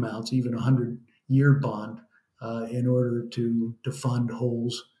huge amounts, even a 100-year bond, in order to fund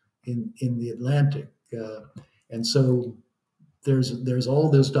holes in the Atlantic. And so there's all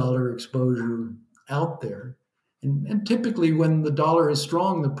this dollar exposure out there. And typically when the dollar is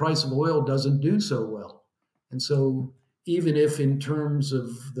strong, the price of oil doesn't do so well. And so even if in terms of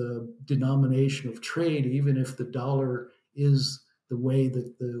the denomination of trade, even if the dollar is the way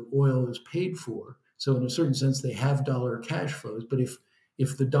that the oil is paid for, so in a certain sense, they have dollar cash flows. But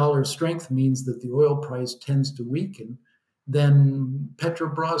if the dollar strength means that the oil price tends to weaken, then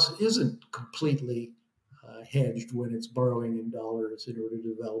Petrobras isn't completely hedged when it's borrowing in dollars in order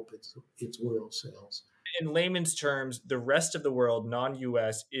to develop its oil sales. In layman's terms, the rest of the world,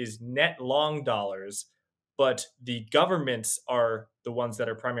 non-US, is net long dollars, but the governments are the ones that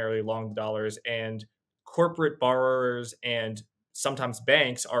are primarily long dollars, and corporate borrowers and sometimes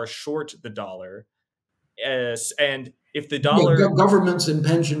banks are short the dollar. And if the dollar... governments and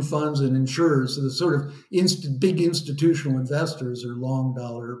pension funds and insurers, so the sort of big institutional investors are long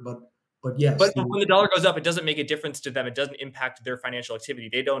dollar, but yes. But when the dollar goes up, it doesn't make a difference to them. It doesn't impact their financial activity.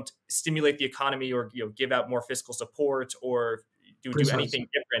 They don't stimulate the economy or give out more fiscal support or do anything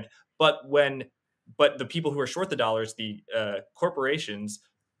different. But the people who are short the dollars, the corporations,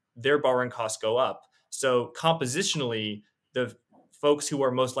 their borrowing costs go up. So compositionally, the folks who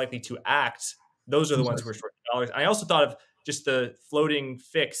are most likely to act, those are the ones who are short the dollars. And I also thought of just the floating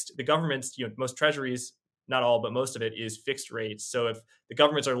fixed. The governments, most treasuries, not all, but most of it is fixed rates. So if the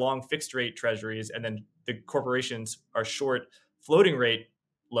governments are long fixed rate treasuries and then the corporations are short floating rate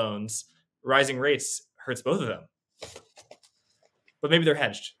loans, rising rates hurts both of them. But maybe they're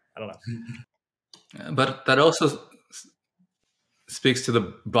hedged. I don't know. But that also speaks to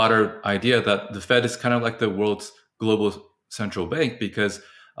the broader idea that the Fed is kind of like the world's global central bank, because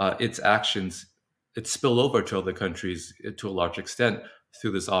its actions, it spill over to other countries to a large extent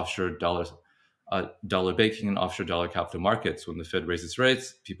through this offshore dollar banking and offshore dollar capital markets. When the Fed raises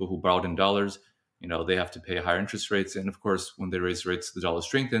rates, people who borrowed in dollars, they have to pay higher interest rates. And of course, when they raise rates, the dollar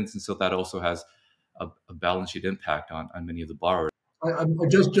strengthens. And so that also has a balance sheet impact on many of the borrowers. I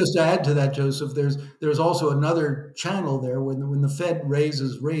just to add to that, Joseph, there's also another channel there. When the Fed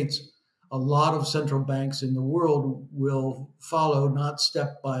raises rates, a lot of central banks in the world will follow, not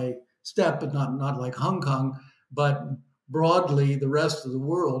step by step, but not like Hong Kong, but broadly the rest of the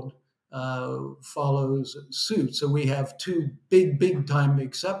world follows suit. So we have two big time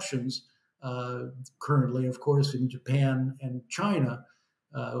exceptions currently, of course, in Japan and China.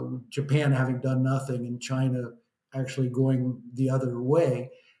 Japan having done nothing, and China actually going the other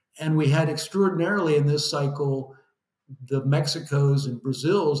way. And we had extraordinarily in this cycle the Mexicos and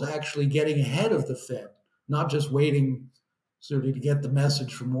Brazils actually getting ahead of the Fed, not just waiting sort of to get the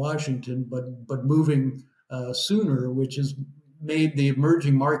message from Washington, but moving sooner, which has made the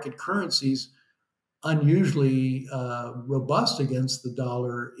emerging market currencies unusually robust against the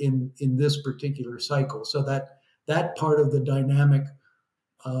dollar in this particular cycle. So that part of the dynamic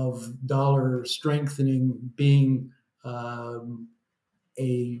of dollar strengthening being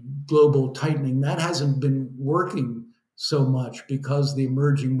a global tightening, that hasn't been working so much because the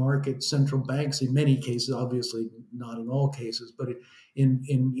emerging market central banks, in many cases, obviously not in all cases, but in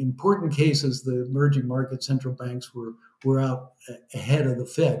important cases, the emerging market central banks were out ahead of the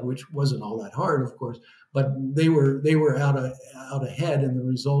Fed, which wasn't all that hard, of course, but they were out ahead, and the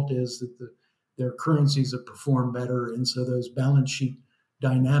result is that their currencies have performed better, and so those balance sheet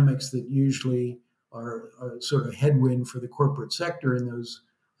dynamics that usually are sort of headwind for the corporate sector in those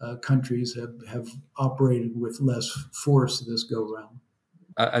countries have operated with less force this go round.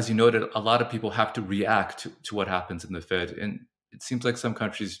 As you noted, a lot of people have to react to what happens in the Fed, and it seems like some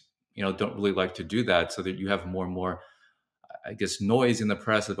countries, don't really like to do that, so that you have more and more, I guess, noise in the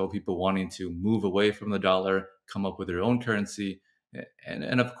press about people wanting to move away from the dollar, come up with their own currency,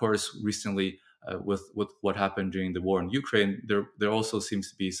 and of course, recently. With what happened during the war in Ukraine, there also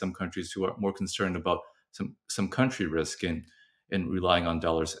seems to be some countries who are more concerned about some country risk in relying on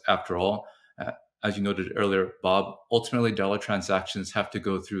dollars. After all, as you noted earlier, Bob, ultimately dollar transactions have to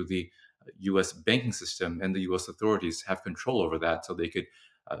go through the U.S. banking system, and the U.S. authorities have control over that, so they could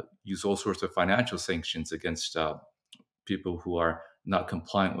use all sorts of financial sanctions against people who are not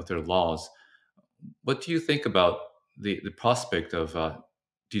compliant with their laws. What do you think about the prospect of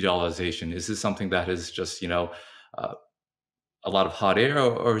de-dollarization? Is this something that is just a lot of hot air,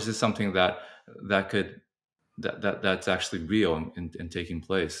 or is this something that's actually real and taking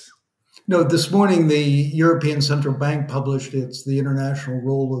place? No, this morning the European Central Bank published the international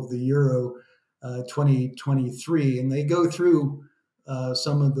role of the euro 2023, and they go through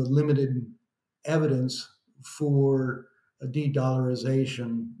some of the limited evidence for a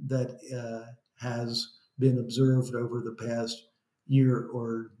de-dollarization that has been observed over the past year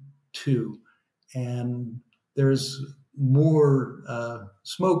or two. And there's more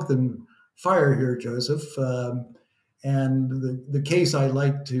smoke than fire here, Joseph. And the case I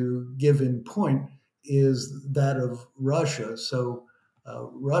like to give in point is that of Russia. So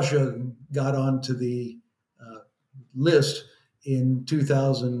Russia got onto the list in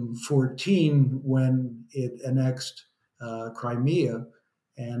 2014 when it annexed Crimea,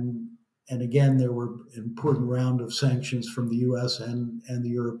 and again there were an important round of sanctions from the U.S. and the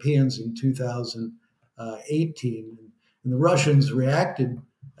Europeans in 2018, and the Russians reacted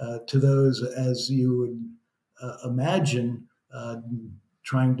to those as you would imagine,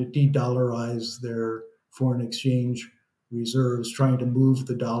 trying to de-dollarize their foreign exchange reserves, trying to move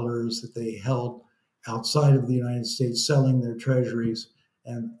the dollars that they held outside of the United States, selling their treasuries,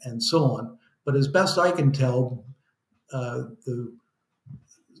 and so on. But as best I can tell, the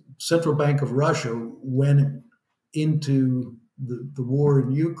Central Bank of Russia went into the war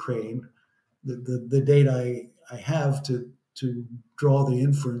in Ukraine. The data I have to draw the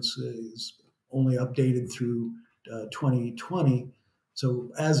inference is only updated through 2020.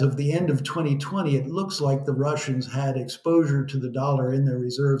 So as of the end of 2020, it looks like the Russians had exposure to the dollar in their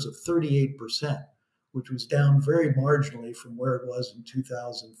reserves of 38%, which was down very marginally from where it was in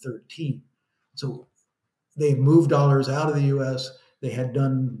 2013. So they had moved dollars out of the U.S. They had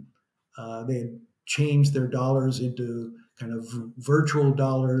changed their dollars into kind of virtual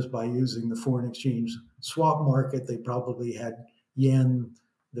dollars by using the foreign exchange swap market. They probably had yen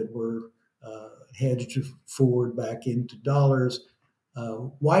that were hedged forward back into dollars.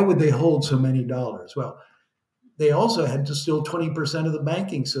 Why would they hold so many dollars? Well, they also had to still 20% of the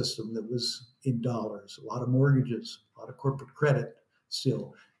banking system that was in dollars, a lot of mortgages, a lot of corporate credit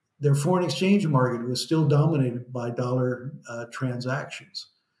still. Their foreign exchange market was still dominated by dollar transactions.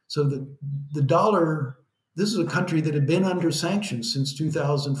 So the dollar, this is a country that had been under sanctions since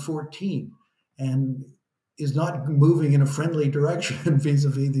 2014 and is not moving in a friendly direction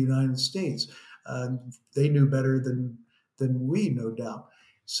vis-a-vis the United States. They knew better than we, no doubt.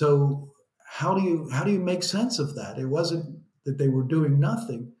 So how do you make sense of that? It wasn't that they were doing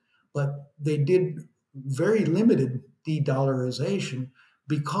nothing, but they did very limited de-dollarization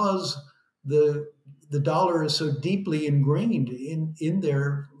because the dollar is so deeply ingrained in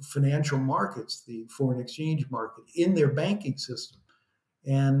their financial markets, the foreign exchange market, in their banking system.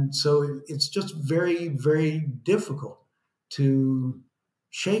 And so it's just very, very difficult to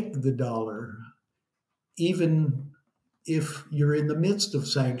shake the dollar, even if you're in the midst of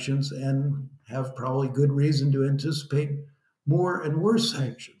sanctions and have probably good reason to anticipate more and worse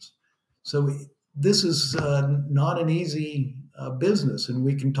sanctions. So this is not an easy business, and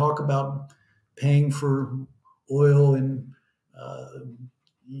we can talk about paying for oil in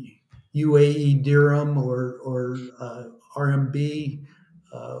UAE dirham or RMB.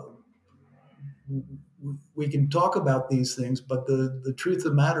 We can talk about these things, but the truth of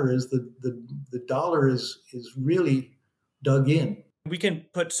the matter is that the dollar is really dug in. We can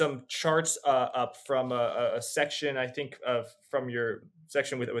put some charts up from a section, I think, from your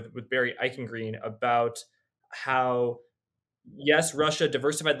section with Barry Eichengreen about how, yes, Russia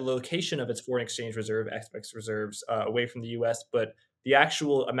diversified the location of its foreign exchange reserve, FX reserves, away from the U.S., but the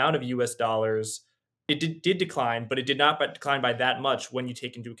actual amount of U.S. dollars, it did decline, but it did not decline by that much when you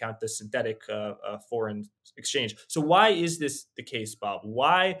take into account the synthetic foreign exchange. So why is this the case, Bob?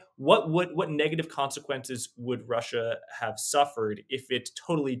 What negative consequences would Russia have suffered if it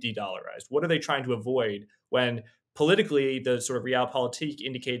totally de-dollarized? What are they trying to avoid when politically the sort of realpolitik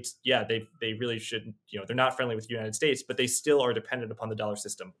indicates, yeah, they really shouldn't, they're not friendly with the United States, but they still are dependent upon the dollar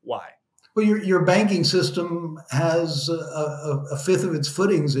system. Why? Well, your banking system has a fifth of its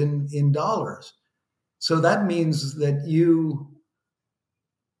footings in dollars. So that means that you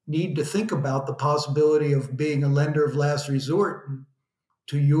need to think about the possibility of being a lender of last resort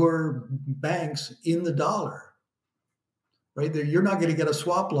to your banks in the dollar, right? You're not going to get a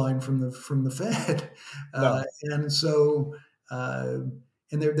swap line from the Fed, No. and so and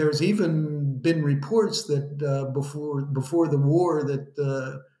there's even been reports that before the war that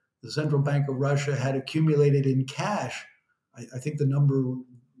the Central Bank of Russia had accumulated in cash. I think the number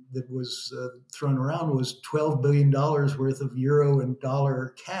that was thrown around was $12 billion worth of euro and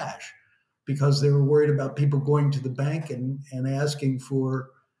dollar cash, because they were worried about people going to the bank and asking for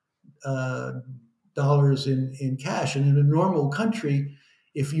dollars in cash. And in a normal country,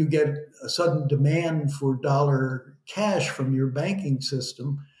 if you get a sudden demand for dollar cash from your banking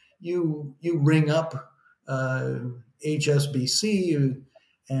system, you ring up HSBC,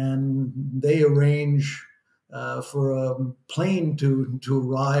 and they arrange for a plane to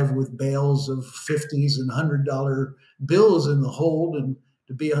arrive with bales of 50s and $100 bills in the hold and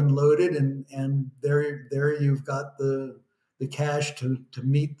to be unloaded, and there you've got the cash to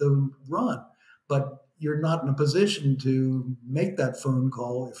meet the run. But you're not in a position to make that phone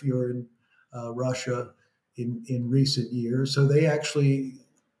call if you're in Russia in recent years. So they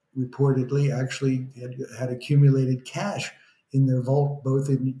reportedly had accumulated cash in their vault, both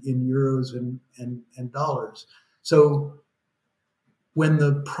in euros and dollars. So when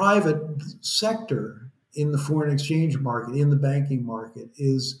the private sector in the foreign exchange market, in the banking market,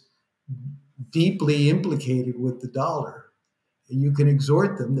 is deeply implicated with the dollar, you can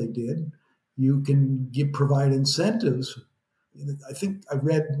exhort them. They did. You can provide incentives. I think I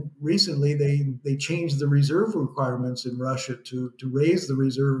read recently they changed the reserve requirements in Russia to raise the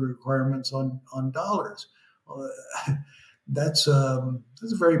reserve requirements on dollars. That's a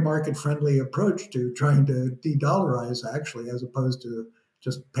very market-friendly approach to trying to de-dollarize, actually, as opposed to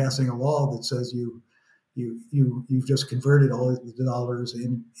just passing a law that says you've just converted all of the dollars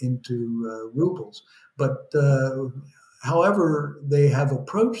into rubles. But however they have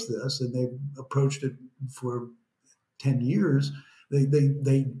approached this, and they've approached it for 10 years, they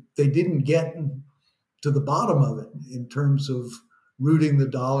didn't get to the bottom of it in terms of rooting the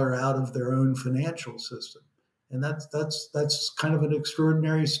dollar out of their own financial system. And that's kind of an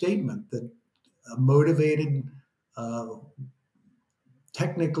extraordinary statement, that a motivated,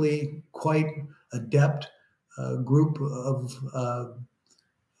 technically quite adept group of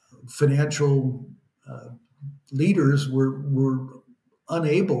financial leaders were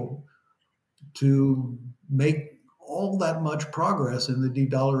unable to make all that much progress in the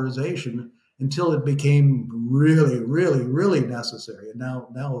de-dollarization until it became really, really, really necessary. And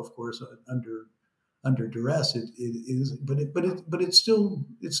now, of course, under duress, it is, but it's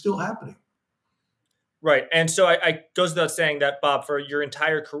still happening. Right, and so I goes without saying that, Bob, for your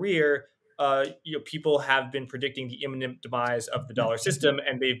entire career, people have been predicting the imminent demise of the dollar system,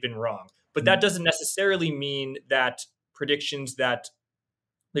 and they've been wrong. But that doesn't necessarily mean that predictions that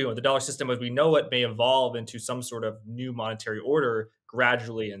the dollar system as we know it may evolve into some sort of new monetary order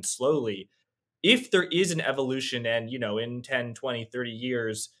gradually and slowly. If there is an evolution and, in 10, 20, 30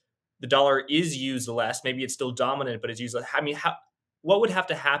 years, the dollar is used less, maybe it's still dominant, but it's used less. I mean, what would have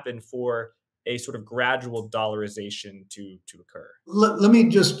to happen for a sort of gradual dollarization to occur? Let me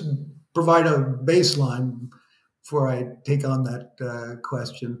just provide a baseline before I take on that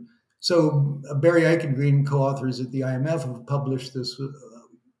question. So Barry Eichengreen, co-authors at the IMF, have published this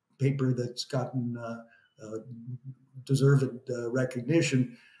paper that's gotten deserved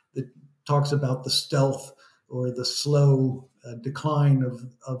recognition, that talks about the stealth or the slow decline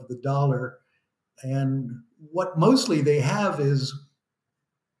of the dollar. And what mostly they have is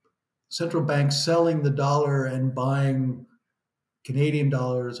central banks selling the dollar and buying Canadian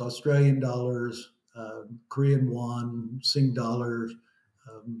dollars, Australian dollars, Korean won, Sing dollars,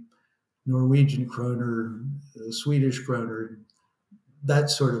 Norwegian kroner, Swedish kroner, that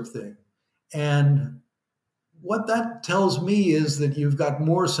sort of thing. And what that tells me is that you've got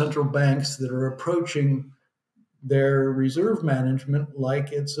more central banks that are approaching their reserve management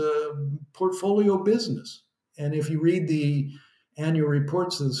like it's a portfolio business. And if you read the annual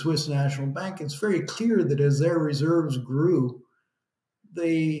reports of the Swiss National Bank, it's very clear that as their reserves grew,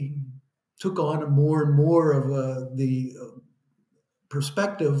 they took on more and more of the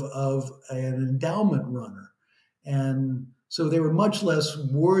perspective of an endowment runner. And so they were much less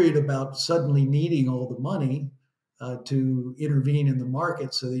worried about suddenly needing all the money to intervene in the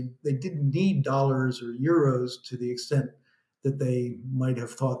market. So they didn't need dollars or euros to the extent that they might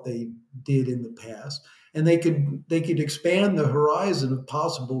have thought they did in the past. And they could expand the horizon of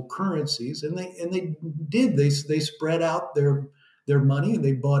possible currencies, and they did. They spread out their money, and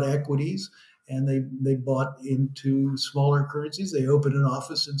they bought equities, and they bought into smaller currencies. They opened an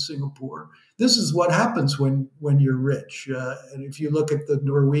office in Singapore. This is what happens when you're rich. And if you look at the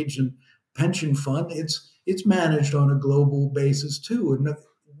Norwegian pension fund, it's managed on a global basis too. And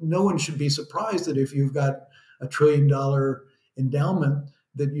no one should be surprised that if you've got $1 trillion endowment,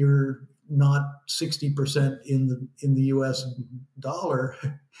 that you're not 60% in the U.S. dollar,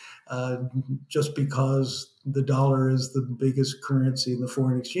 just because the dollar is the biggest currency in the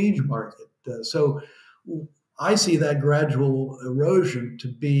foreign exchange market. So I see that gradual erosion to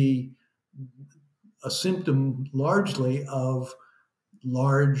be a symptom largely of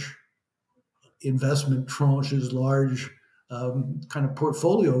large investment tranches, large kind of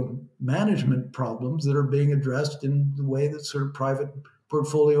portfolio management problems that are being addressed in the way that sort of private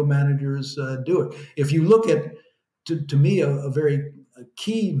portfolio managers do it. If you look at, to me, a very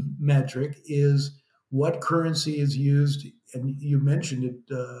key metric is what currency is used, and you mentioned it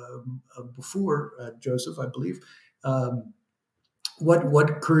before, Joseph, I believe.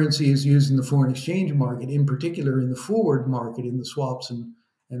 What currency is used in the foreign exchange market, in particular in the forward market, in the swaps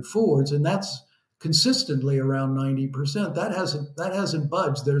and forwards, and that's consistently around 90%. That hasn't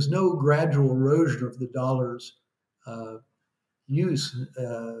budged. There's no gradual erosion of the dollar's use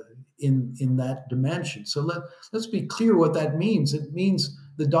in that dimension. So let's be clear what that means. It means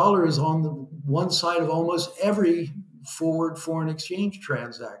the dollar is on the one side of almost every forward foreign exchange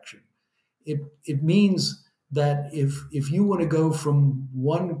transaction. It means that if you want to go from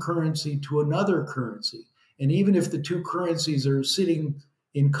one currency to another currency, and even if the two currencies are sitting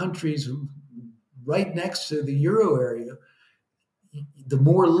in countries right next to the euro area, the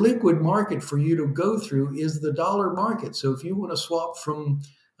more liquid market for you to go through is the dollar market. So if you want to swap from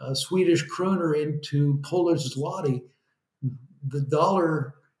Swedish kroner into Polish zloty, the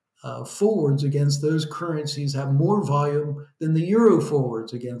dollar forwards against those currencies have more volume than the euro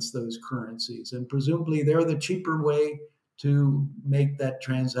forwards against those currencies. And presumably they're the cheaper way to make that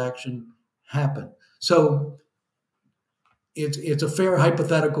transaction happen. So it's a fair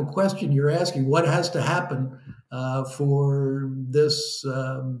hypothetical question you're asking. What has to happen for this,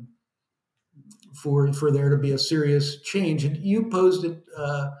 for there to be a serious change? And you posed it,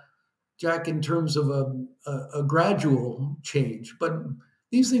 Jack, in terms of a gradual change, but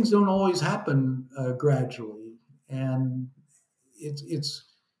these things don't always happen gradually, and it's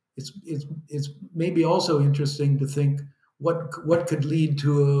maybe also interesting to think what could lead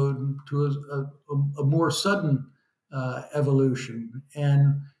to a more sudden evolution,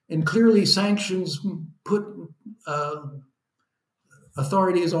 and clearly sanctions put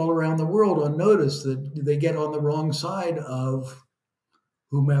authorities all around the world on notice that they get on the wrong side of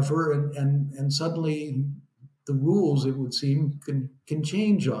whomever, and suddenly the rules, it would seem, can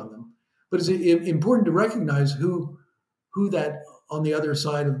change on them. But it's important to recognize who that on the other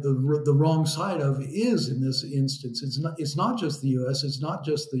side of the wrong side of is in this instance. It's not just the U.S. It's not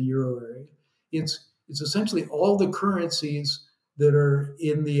just the euro area. It's essentially all the currencies that are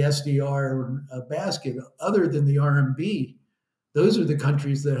in the SDR basket, other than the RMB. Those are the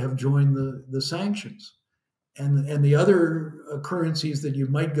countries that have joined the sanctions. And the other currencies that you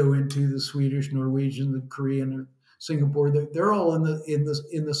might go into, the Swedish, Norwegian, the Korean, or Singapore, they're all in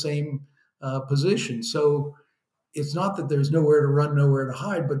the same position. So it's not that there's nowhere to run, nowhere to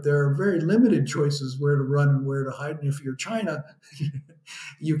hide, but there are very limited choices where to run and where to hide. And if you're China,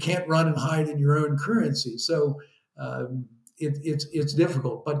 you can't run and hide in your own currency. So it's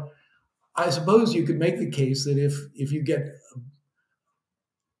difficult. But I suppose you could make the case that if you get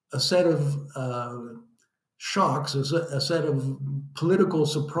a set of shocks, a set of political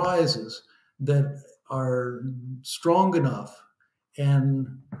surprises that are strong enough, and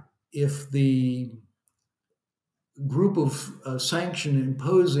if the group of sanction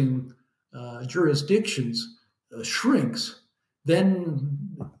imposing jurisdictions shrinks, then,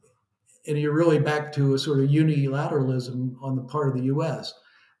 and you're really back to a sort of unilateralism on the part of the US,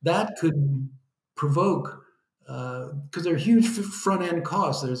 that could provoke, because there are huge front-end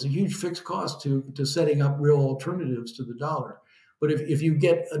costs. There's a huge fixed cost to setting up real alternatives to the dollar. But if you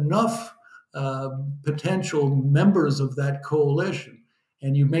get enough potential members of that coalition,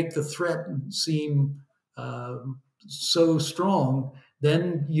 and you make the threat seem so strong,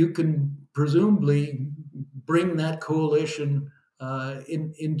 then you can presumably bring that coalition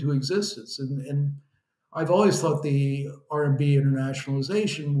into existence. And I've always thought the RMB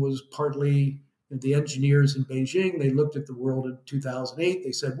internationalization was partly the engineers in Beijing. They looked at the world in 2008.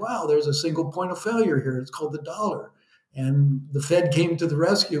 They said, wow, there's a single point of failure here. It's called the dollar. And the Fed came to the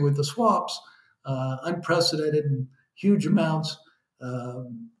rescue with the swaps, unprecedented, huge amounts,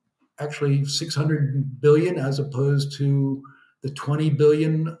 actually 600 billion as opposed to the 20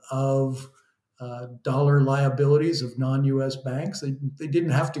 billion of dollar liabilities of non-US banks. They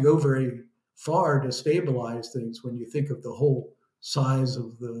didn't have to go very far to stabilize things when you think of the whole size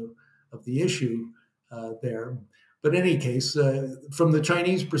of the issue there. But in any case, from the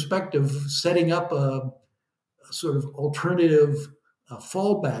Chinese perspective, setting up a sort of alternative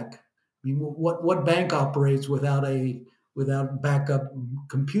fallback, I mean, what bank operates without backup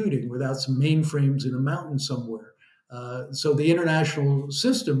computing, without some mainframes in a mountain somewhere? So the international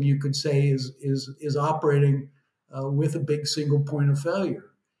system, you could say, is operating with a big single point of failure.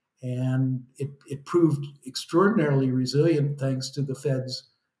 And it proved extraordinarily resilient thanks to the Fed's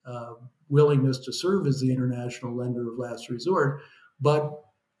willingness to serve as the international lender of last resort. But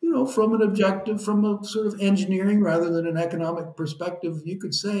from an objective, from a sort of engineering rather than an economic perspective, you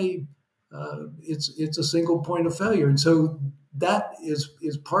could say it's a single point of failure. And so that is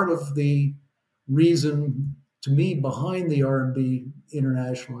part of the reason, to me, behind the RMB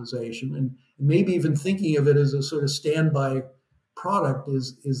internationalization, and maybe even thinking of it as a sort of standby product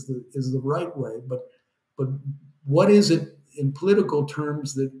is the right way. But what is it in political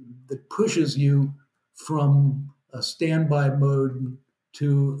terms that pushes you from a standby mode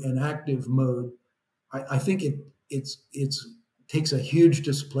to an active mode? I think it takes a huge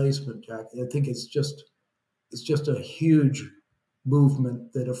displacement, Jack. I think it's just a huge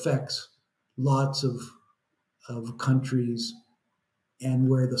movement that affects lots of countries, and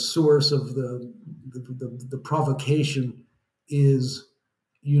where the source of the provocation is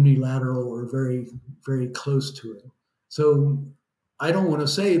unilateral or very, very close to it. So I don't want to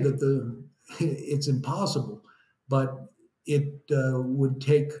say that it's impossible, but it would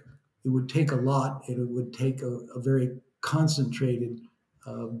take a lot, and it would take a very concentrated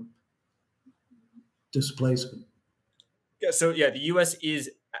displacement. Yeah, so yeah, the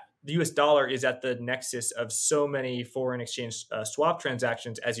US dollar is at the nexus of so many foreign exchange swap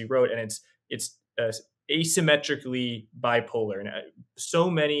transactions, as you wrote, and it's asymmetrically bipolar. And so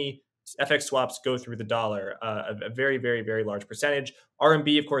many FX swaps go through the dollar, a very, very, very large percentage.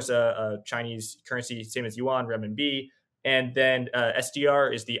 RMB, of course, a Chinese currency, same as yuan, renminbi. And then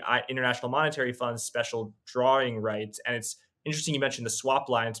SDR is the International Monetary Fund's special drawing rights. And it's interesting you mentioned the swap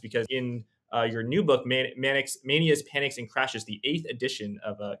lines, because in your new book, Manias, Panics, and Crashes, the 8th edition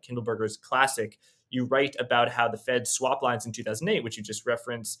of Kindleberger's classic, you write about how the Fed's swap lines in 2008, which you just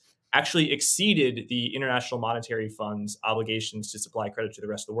referenced, actually exceeded the International Monetary Fund's obligations to supply credit to the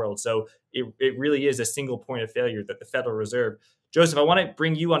rest of the world. So it really is a single point of failure that the Federal Reserve. Joseph, I want to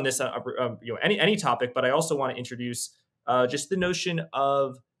bring you on this, any topic, but I also want to introduce just the notion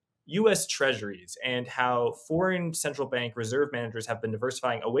of U.S. Treasuries and how foreign central bank reserve managers have been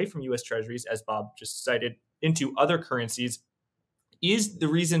diversifying away from U.S. Treasuries, as Bob just cited, into other currencies. Is the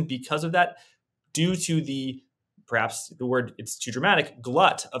reason because of that due to the, perhaps the word, it's too dramatic,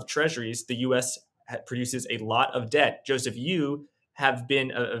 glut of Treasuries? The U.S. produces a lot of debt. Joseph, you have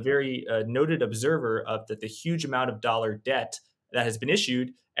been a very noted observer of the huge amount of dollar debt that has been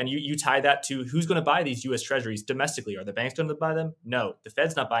issued. And you tie that to who's going to buy these U.S. Treasuries domestically. Are the banks going to buy them? No, the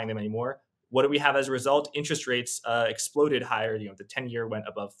Fed's not buying them anymore. What do we have as a result? Interest rates exploded higher. The 10-year went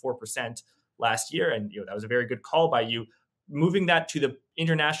above 4% last year, and that was a very good call by you. Moving that to the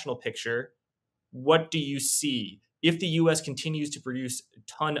international picture, what do you see? If the U.S. continues to produce a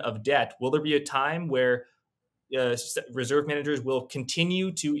ton of debt, will there be a time where reserve managers will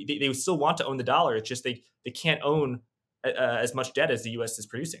continue to? They still want to own the dollar. It's just they can't own as much debt as the U.S. is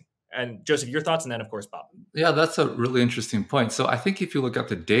producing. And Joseph, your thoughts on that, of course, Bob. Yeah, that's a really interesting point. So I think if you look at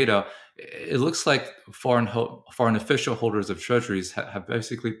the data, it looks like foreign official holders of treasuries have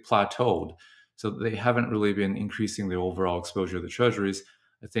basically plateaued. So they haven't really been increasing their overall exposure to the treasuries.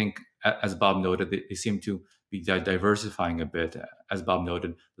 I think, as Bob noted, they seem to be diversifying a bit. As Bob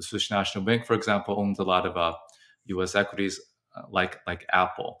noted, the Swiss National Bank, for example, owns a lot of U.S. equities like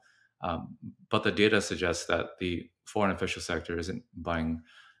Apple. But the data suggests that the foreign official sector isn't buying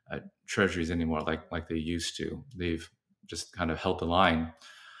treasuries anymore like they used to. They've just kind of held the line,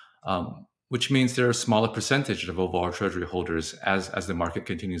 which means they're a smaller percentage of overall treasury holders as the market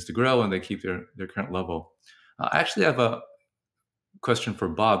continues to grow and they keep their current level. I actually have a question for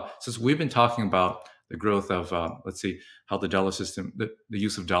Bob. Since we've been talking about the growth of, let's see, how the dollar system, the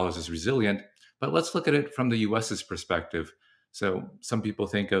use of dollars is resilient, but let's look at it from the US's perspective. So some people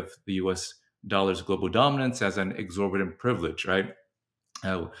think of the US dollar's global dominance as an exorbitant privilege, right?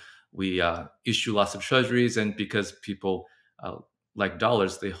 We issue lots of treasuries, and because people like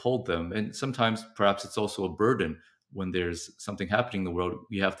dollars, they hold them. And sometimes perhaps it's also a burden when there's something happening in the world.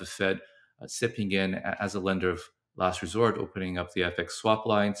 We have the Fed stepping in as a lender of last resort, opening up the FX swap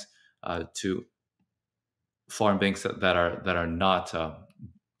lines to foreign banks that are not,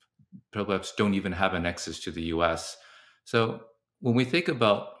 perhaps don't even have a nexus to the US. So when we think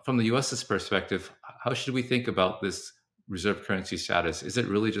about, from the US's perspective, how should we think about this reserve currency status? Is it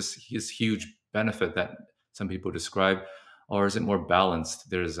really just his huge benefit that some people describe, or is it more balanced?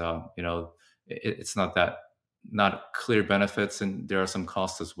 There's it's not clear benefits, and there are some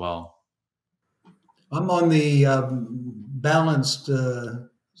costs as well. I'm on the balanced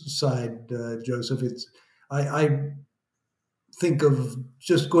side, Joseph. I think of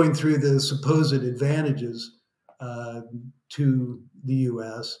just going through the supposed advantages to the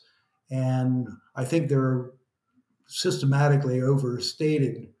U.S., and I think they're systematically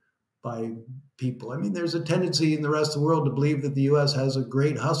overstated by people. I mean, there's a tendency in the rest of the world to believe that the U.S. has a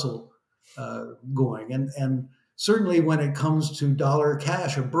great hustle going, and certainly when it comes to dollar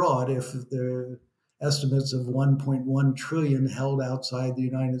cash abroad, if the estimates of 1.1 trillion held outside the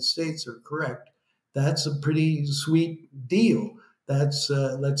United States are correct, that's a pretty sweet deal. That's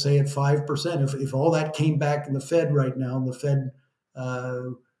let's say at 5%. If all that came back in the Fed right now, and the Fed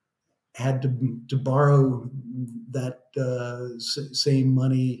had to borrow that same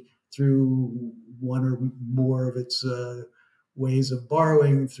money through one or more of its ways of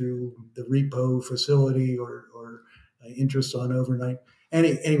borrowing, through the repo facility or interest on overnight.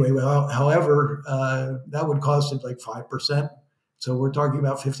 Anyway, well, however, that would cost it like 5%. So we're talking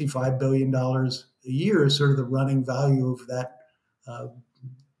about $55 billion a year is sort of the running value of that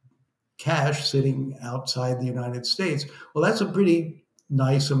cash sitting outside the United States. Well, that's a pretty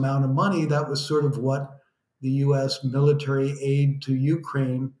nice amount of money. That was sort of what the U.S. military aid to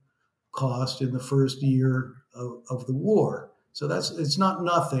Ukraine cost in the first year of the war. So it's not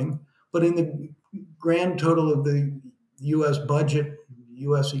nothing, but in the grand total of the U.S. budget,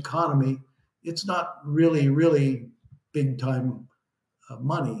 U.S. economy, it's not really, really big time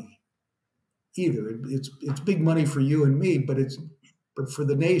money either. It's big money for you and me, but for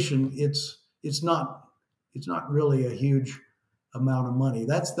the nation, it's not really a huge amount of money.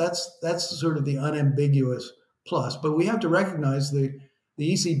 That's sort of the unambiguous plus. But we have to recognize the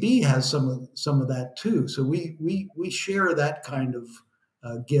ECB has some of that too. So we share that kind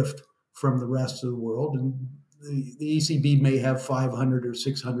of gift from the rest of the world, and the ECB may have 500 or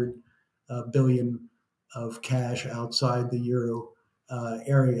 600 billion of cash outside the euro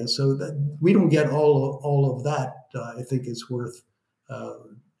area. So that we don't get all of that. I think it's worth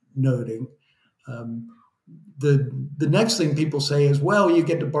noting. The next thing people say is, well, you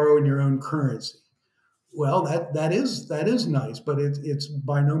get to borrow in your own currency. Well, that is nice, but it's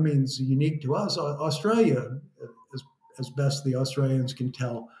by no means unique to us. Australia, as best the Australians can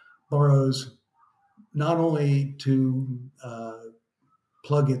tell, borrows not only to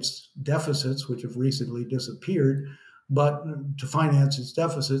plug its deficits, which have recently disappeared, but to finance its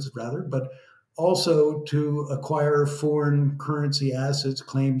deficits, rather, but also to acquire foreign currency assets,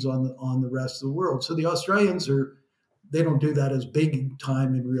 claims on the rest of the world. So the Australians they don't do that as big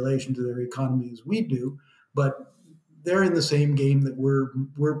time in relation to their economy as we do, but they're in the same game that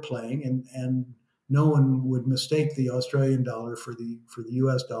we're playing, and no one would mistake the Australian dollar for the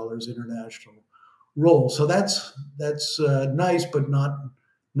U.S. dollar's international role. So that's nice, but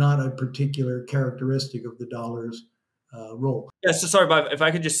not a particular characteristic of the dollar's role. Yeah. So sorry, Bob, if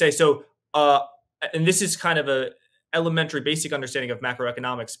I could just say so. And this is kind of a elementary, basic understanding of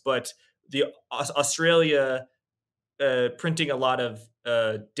macroeconomics, but the Australia printing a lot of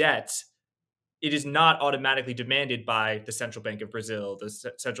debt, it is not automatically demanded by the Central Bank of Brazil, the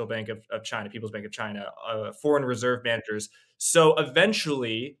Central Bank of China, People's Bank of China, foreign reserve managers. So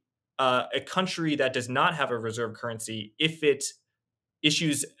eventually, a country that does not have a reserve currency, if it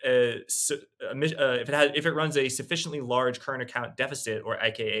issues if it runs a sufficiently large current account deficit, or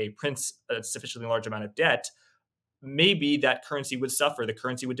AKA prints a sufficiently large amount of debt, maybe that currency would suffer. The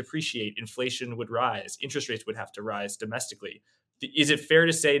currency would depreciate. Inflation would rise. Interest rates would have to rise domestically. Is it fair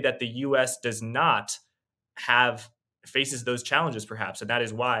to say that the U.S. does not faces those challenges, perhaps, and that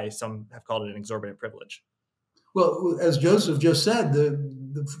is why some have called it an exorbitant privilege? Well, as Joseph just said,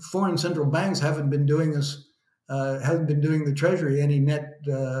 the foreign central banks haven't been doing the Treasury any net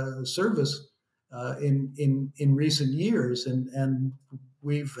service in recent years, and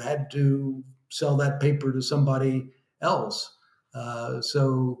we've had to sell that paper to somebody else.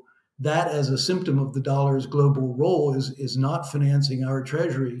 So that, as a symptom of the dollar's global role, is not financing our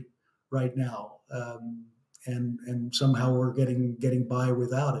Treasury right now, and somehow we're getting by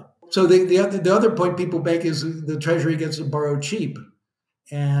without it. So the other point people make is the Treasury gets to borrow cheap,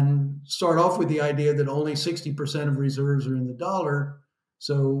 and start off with the idea that only 60% of reserves are in the dollar.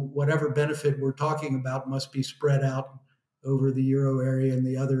 So whatever benefit we're talking about must be spread out over the euro area and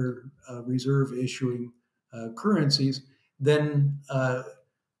the other reserve issuing currencies. Then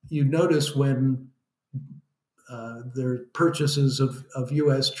you notice when there are purchases of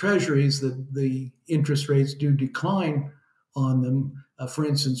U.S. Treasuries that the interest rates do decline on them. For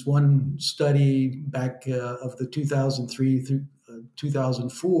instance, one study back of the 2003 through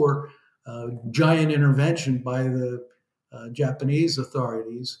 2004 giant intervention by the Japanese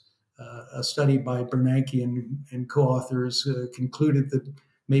authorities, a study by Bernanke and co-authors concluded that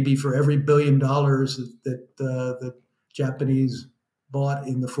maybe for every $1 billion that the Japanese bought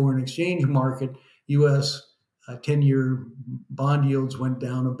in the foreign exchange market, U.S. 10-year bond yields went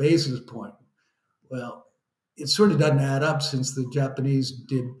down a basis point. Well, it sort of doesn't add up, since the Japanese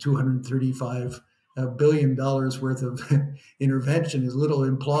did $235 billion worth of intervention. Is a little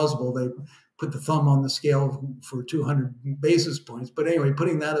implausible. They put the thumb on the scale for 200 basis points. But anyway,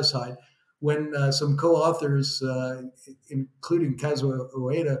 putting that aside, when some co-authors, including Kazuo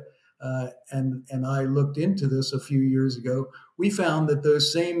Ueda, and I looked into this a few years ago, we found that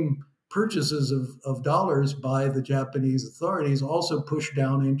those same purchases of dollars by the Japanese authorities also pushed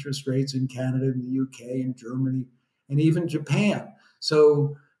down interest rates in Canada and the UK and Germany and even Japan.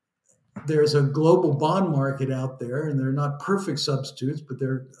 So there's a global bond market out there, and they're not perfect substitutes, but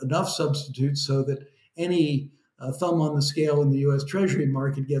they're enough substitutes so that any thumb on the scale in the US Treasury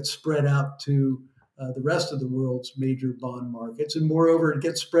market gets spread out to the rest of the world's major bond markets. And moreover, it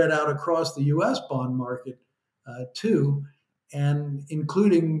gets spread out across the US bond market too, and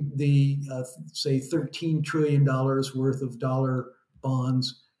including the, say, $13 trillion worth of dollar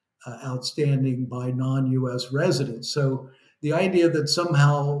bonds outstanding by non-US residents. So the idea that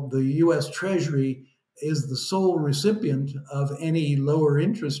somehow the US Treasury is the sole recipient of any lower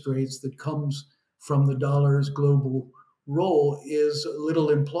interest rates that comes from the dollar's global role is a little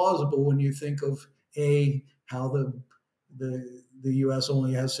implausible when you think of how the US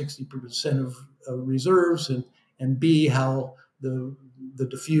only has 60% of reserves, and B, how the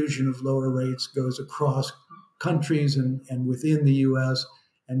diffusion of lower rates goes across countries and within the US,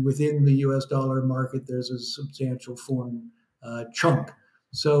 and within the US dollar market there's a substantial foreign chunk.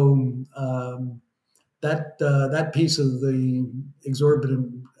 So that piece of the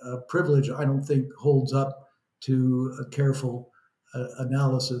exorbitant privilege, I don't think holds up to a careful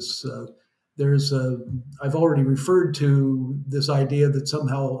analysis. I've already referred to this idea that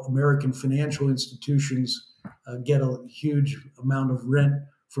somehow American financial institutions get a huge amount of rent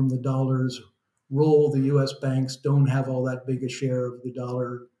from the dollar's role. The U.S. banks don't have all that big a share of the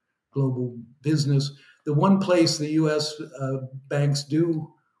dollar global business. The one place the U.S. banks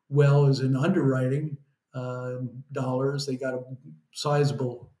do well is in underwriting dollars. They got a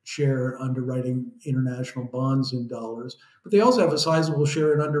sizable share underwriting international bonds in dollars, but they also have a sizable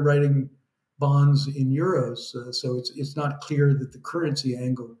share in underwriting bonds in euros. So it's not clear that the currency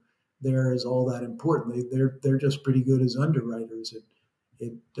angle there is all that important. They're just pretty good as underwriters.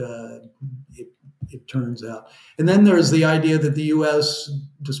 It turns out. And then there's the idea that the U.S.,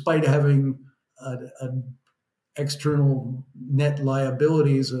 despite having an external net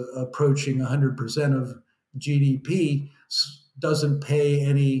liabilities approaching 100% of GDP, doesn't pay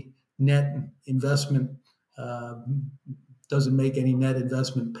any net investment, doesn't make any net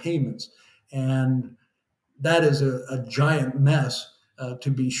investment payments. And that is a giant mess,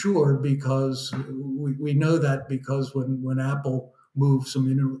 to be sure, because we know that because when Apple moved some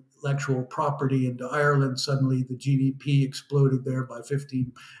intellectual property into Ireland, suddenly the GDP exploded there by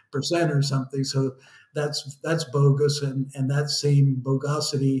 15% or something. So that's bogus, and that same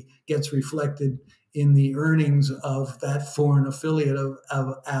bogosity gets reflected in the earnings of that foreign affiliate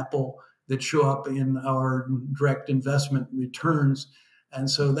of Apple that show up in our direct investment returns. And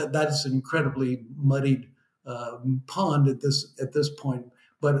so that's an incredibly muddied pond at this point.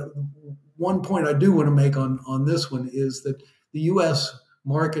 But one point I do want to make on this one is that the U.S.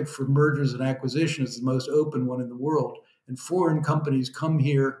 market for mergers and acquisitions is the most open one in the world. And foreign companies come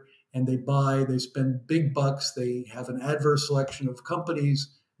here and they spend big bucks. They have an adverse selection of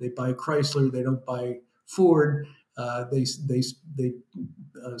companies. They buy Chrysler. They don't buy Ford. They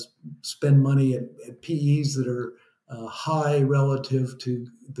spend money at PEs that are high relative to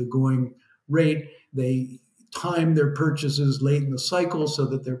the going rate. They time their purchases late in the cycle so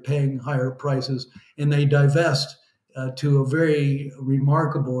that they're paying higher prices, and they divest to a very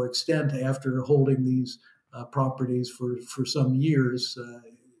remarkable extent after holding these properties for some years,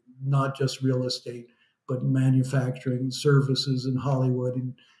 not just real estate, but manufacturing, services, and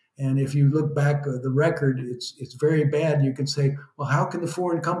Hollywood. And if you look back at the record, it's very bad. You can say, well, how can the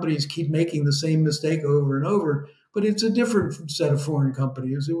foreign companies keep making the same mistake over and over? But it's a different set of foreign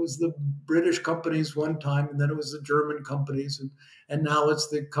companies. It was the British companies one time, and then it was the German companies, and now it's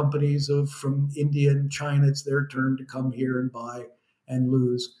the companies from India and China. It's their turn to come here and buy and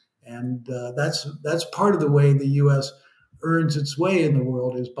lose. And that's part of the way the U.S. earns its way in the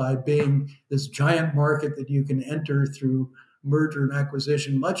world, is by being this giant market that you can enter through merger and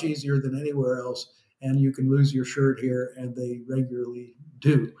acquisition much easier than anywhere else. And you can lose your shirt here, and they regularly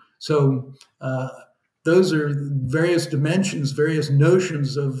do. So those are various dimensions, various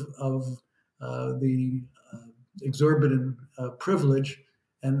notions of the exorbitant privilege.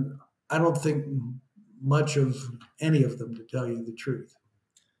 And I don't think much of any of them, to tell you the truth.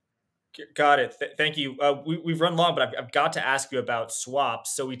 Got it. Thank you. We've run long, but I've got to ask you about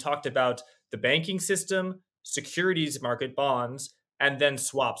swaps. So we talked about the banking system, securities market, bonds, and then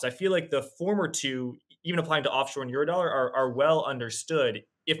swaps. I feel like the former two, even applying to offshore and Eurodollar, are well understood,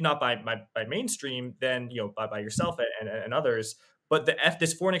 if not by mainstream, then by yourself and others. But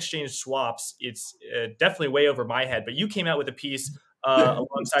this foreign exchange swaps, it's definitely way over my head. But you came out with a piece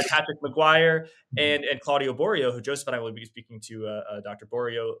alongside Patrick McGuire and Claudio Borio, who Joseph and I will be speaking to Dr.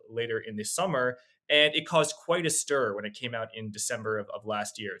 Borio later in the summer. And it caused quite a stir when it came out in December of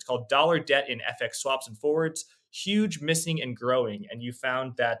last year. It's called Dollar Debt in FX Swaps and Forwards, Huge, Missing, and Growing. And you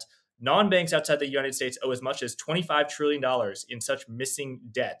found that non-banks outside the United States owe as much as $25 trillion in such missing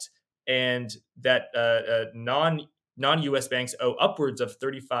debt, and that non-U.S. banks owe upwards of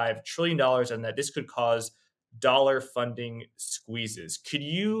 $35 trillion, and that this could cause dollar funding squeezes. Could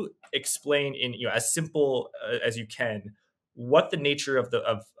you explain in as simple as you can what the nature of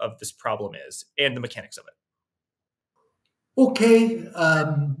this problem is and the mechanics of it? Okay.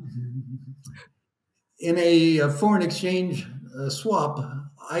 In a foreign exchange swap,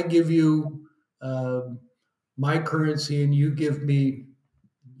 I give you my currency and you give me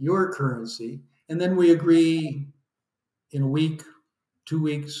your currency, and then we agree in a week, 2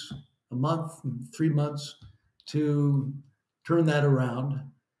 weeks, a month, 3 months to turn that around,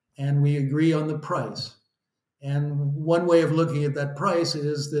 and we agree on the price. And one way of looking at that price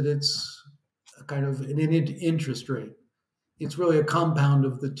is that it's a kind of an interest rate. It's really a compound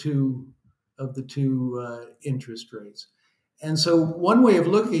of the two interest rates. And so one way of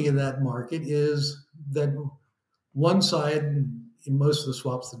looking at that market is that one side, in most of the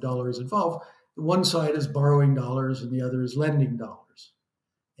swaps, the dollar is involved. One side is borrowing dollars and the other is lending dollars.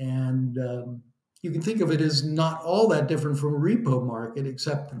 And you can think of it as not all that different from a repo market,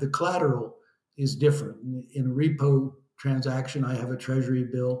 except that the collateral is different. In a repo transaction, I have a treasury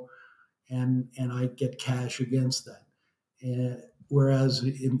bill and I get cash against that. Whereas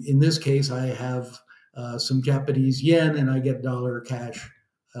in this case, I have some Japanese yen and I get dollar cash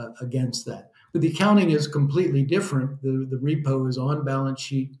against that. But the accounting is completely different. The repo is on balance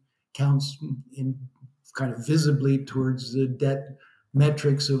sheet, counts in kind of visibly towards the debt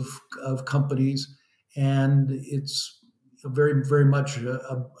metrics of companies, and it's very, very much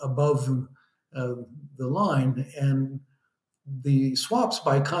above the line. And the swaps,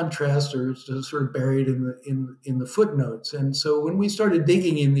 by contrast, are sort of buried in the footnotes. And so when we started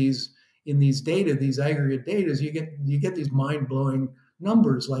digging in these data, these aggregate data, you get these mind-blowing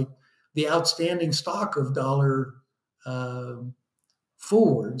numbers, like the outstanding stock of dollar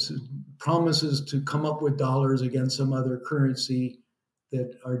forwards promises to come up with dollars against some other currency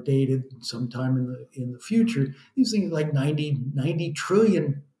that are dated sometime in the future. These things like 90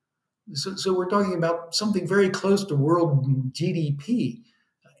 trillion. So we're talking about something very close to world GDP,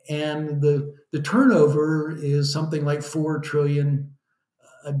 and the turnover is something like 4 trillion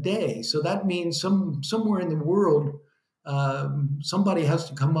a day. So that means somewhere in the world, somebody has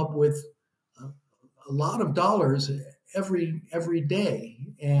to come up with a lot of dollars every day.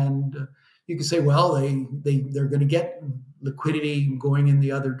 And you can say, well, they're going to get liquidity going in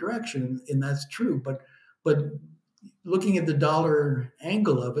the other direction, and that's true. But looking at the dollar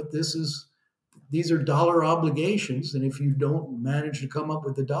angle of it, these are dollar obligations, and if you don't manage to come up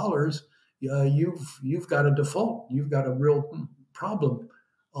with the dollars, you've got a default. You've got a real problem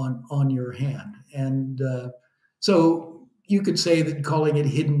on your hand. And so you could say that calling it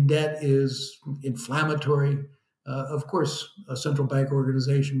hidden debt is inflammatory. Of course, a central bank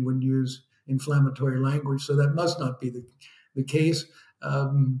organization would use inflammatory language, so that must not be the case.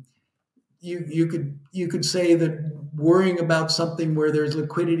 You could say that worrying about something where there's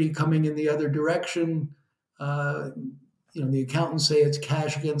liquidity coming in the other direction, the accountants say it's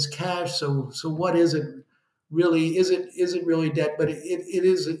cash against cash. So what is it really? Is it really debt? But it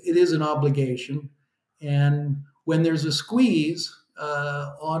is an obligation, and when there's a squeeze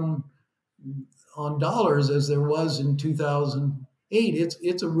on dollars, as there was in 2008,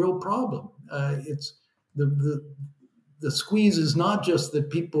 it's a real problem. It's the squeeze is not just that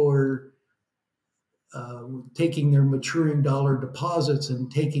people are taking their maturing dollar deposits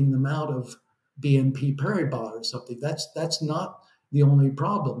and taking them out of BNP Paribas or something. That's not the only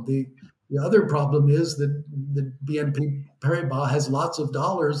problem. The other problem is that the BNP Paribas has lots of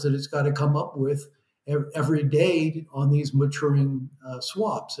dollars that it's got to come up with every day on these maturing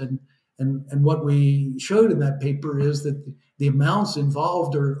swaps. And what we showed in that paper is that the amounts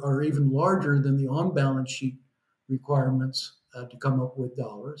involved are even larger than the on-balance sheet requirements to come up with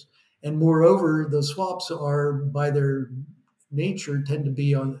dollars. And moreover, the swaps are, by their nature, tend to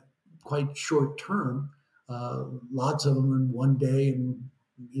be on quite short term, lots of them in one day and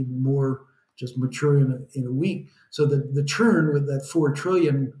even more just mature in a week. So the churn with that 4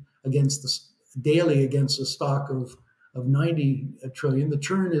 trillion against daily against a stock of 90 trillion, the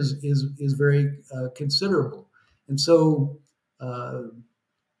churn is very considerable. And so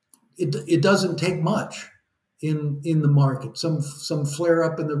it doesn't take much in the market. Some flare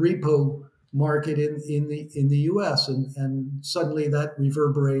up in the repo market in the U.S. and suddenly that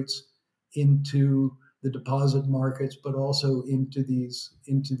reverberates into the deposit markets, but also into these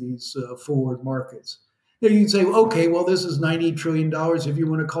forward markets. Now you can say, okay, well, this is $90 trillion. If you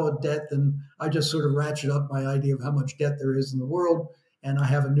want to call it debt, then I just sort of ratchet up my idea of how much debt there is in the world, and I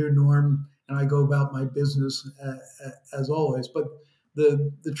have a new norm, and I go about my business as always. But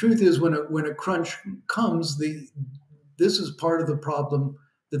the truth is, when a crunch comes, this is part of the problem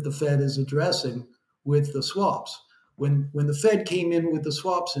that the Fed is addressing with the swaps. When the Fed came in with the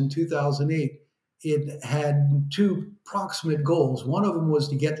swaps in 2008, it had two proximate goals. One of them was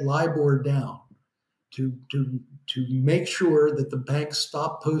to get LIBOR down, to make sure that the banks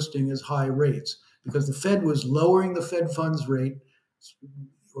stopped posting as high rates, because the Fed was lowering the Fed funds rate,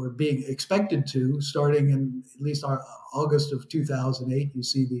 or being expected to, starting in at least August of 2008. You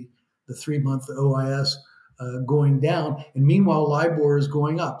see the 3-month OIS going down, and meanwhile LIBOR is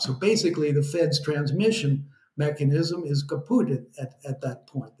going up. So basically, the Fed's transmission mechanism is kaput at that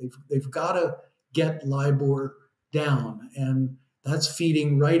point. They've got to get LIBOR down, and that's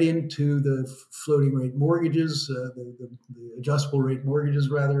feeding right into the floating rate mortgages, the adjustable rate mortgages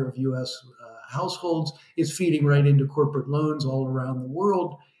rather of U.S. Households. It's feeding right into corporate loans all around the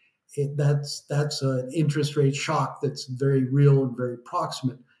world. That's an interest rate shock that's very real and very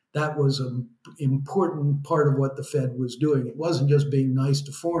proximate. That was an important part of what the Fed was doing. It wasn't just being nice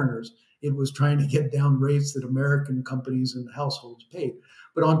to foreigners. It was trying to get down rates that American companies and households paid.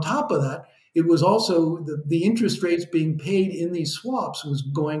 But on top of that, it was also the interest rates being paid in these swaps was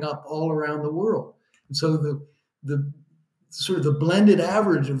going up all around the world. And so the sort of the blended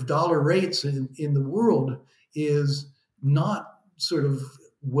average of dollar rates in the world is not sort of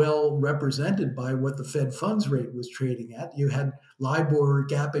well represented by what the Fed funds rate was trading at. You had LIBOR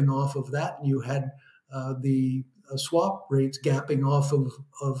gapping off of that, and you had the swap rates gapping off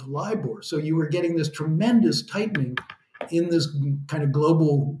of LIBOR. So you were getting this tremendous tightening in this kind of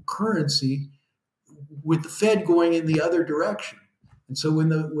global currency, with the Fed going in the other direction. And so when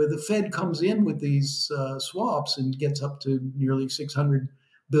the Fed comes in with these swaps and gets up to nearly $600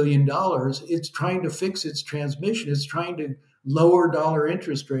 billion, it's trying to fix its transmission. It's trying to lower dollar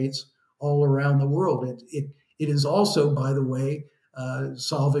interest rates all around the world. It is also, by the way,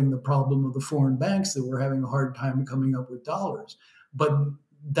 solving the problem of the foreign banks that were having a hard time coming up with dollars. But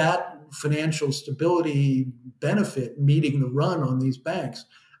that financial stability benefit, meeting the run on these banks,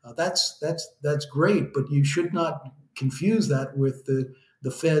 that's great. But you should not confuse that with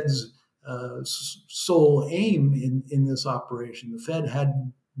the Fed's sole aim in this operation. The Fed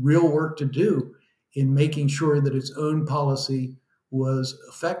had real work to do in making sure that its own policy was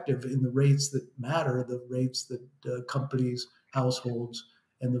effective in the rates that matter, the rates that companies, households,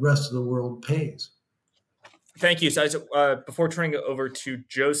 and the rest of the world pays. Thank you. So before turning it over to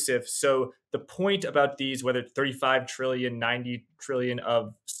Joseph, so the point about these, whether 35 trillion, 90 trillion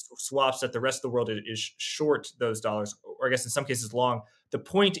of swaps that the rest of the world is short those dollars, or I guess in some cases long, the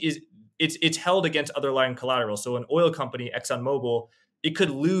point is it's held against underlying collateral. So an oil company, ExxonMobil, it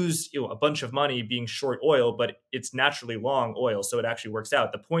could lose a bunch of money being short oil, but it's naturally long oil, so it actually works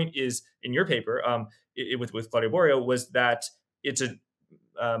out. The point is, in your paper with Claudio Borio, was that it's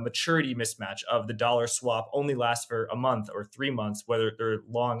a maturity mismatch of the dollar swap only lasts for a month or 3 months, whether they're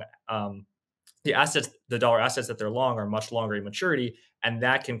long. The dollar assets that they're long are much longer in maturity, and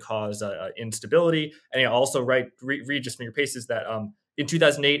that can cause instability. And also read just from your paces that in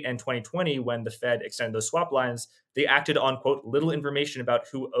 2008 and 2020, when the Fed extended those swap lines, they acted on, quote, little information about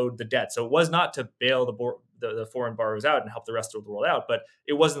who owed the debt. So it was not to bail the foreign borrowers out and help the rest of the world out, but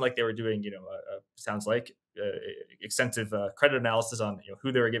it wasn't like they were doing, sounds like extensive credit analysis on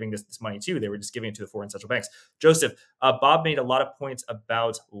who they were giving this money to. They were just giving it to the foreign central banks. Joseph, Bob made a lot of points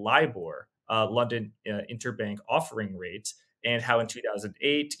about LIBOR, London interbank offering rate, and how in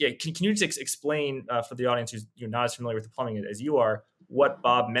 2008, can you just explain for the audience who's not as familiar with the plumbing as you are, what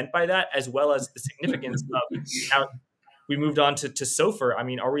Bob meant by that, as well as the significance of how we moved on to SOFR? I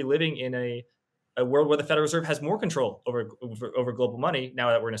mean, are we living in a world where the Federal Reserve has more control over global money now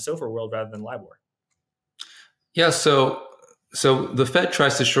that we're in a SOFR world rather than LIBOR? Yeah, so the Fed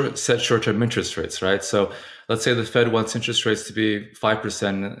tries to set short-term interest rates, right? So let's say the Fed wants interest rates to be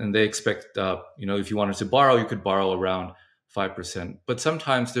 5%, and they expect, if you wanted to borrow, you could borrow around 5%. But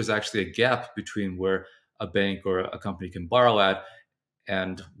sometimes there's actually a gap between where a bank or a company can borrow at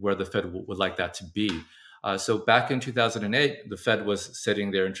and where the Fed would like that to be. So back in 2008, the Fed was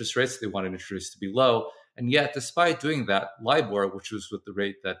setting their interest rates. They wanted interest rates to be low. And yet, despite doing that, LIBOR, which was with the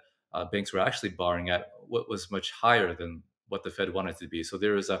rate that banks were actually borrowing at, what was much higher than what the Fed wanted to be. So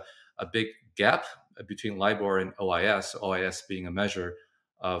there was a big gap between LIBOR and OIS, OIS being a measure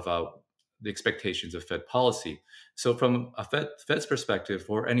of the expectations of Fed policy. So from a Fed's perspective,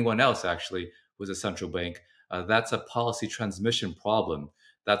 or anyone else actually who's a central bank, that's a policy transmission problem.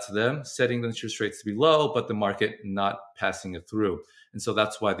 That's them setting the interest rates to be low, but the market not passing it through. And so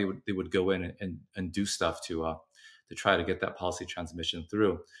that's why they would go in and do stuff to try to get that policy transmission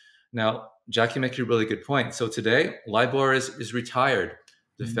through. Now, Jack, you make a really good point. So today, LIBOR is retired.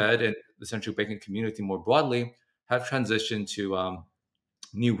 The Fed and the central banking community more broadly have transitioned to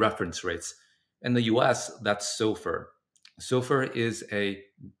new reference rates. In the US, that's SOFR. SOFR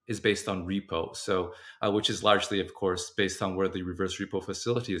is based on repo, so which is largely, of course, based on where the reverse repo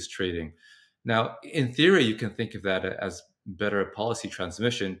facility is trading. Now, in theory, you can think of that as better policy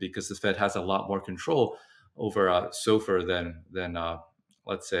transmission because the Fed has a lot more control over SOFR than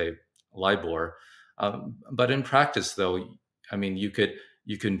let's say LIBOR. But in practice, though, I mean, you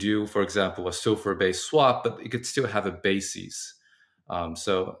can do, for example, a SOFR-based swap, but it could still have a basis.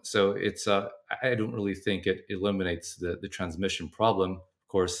 So it's I don't really think it eliminates the transmission problem. Of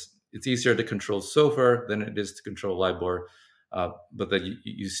course, it's easier to control SOFR than it is to control LIBOR, but then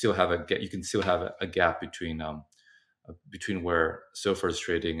you still have you can still have a gap between where SOFR is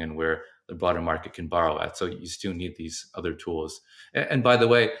trading and where the broader market can borrow at. So you still need these other tools. And by the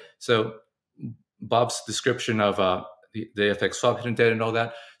way, so Bob's description of the FX swap hidden data and all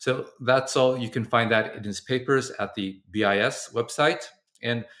that. So that's all. You can find that in his papers at the BIS website.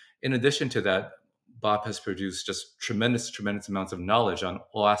 And in addition to that, Bob has produced just tremendous amounts of knowledge on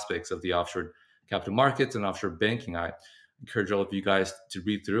all aspects of the offshore capital markets and offshore banking. I encourage all of you guys to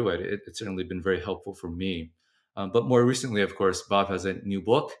read through it. It's certainly been very helpful for me. But more recently, of course, Bob has a new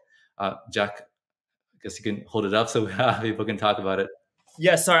book. Jack, I guess you can hold it up so people can talk about it.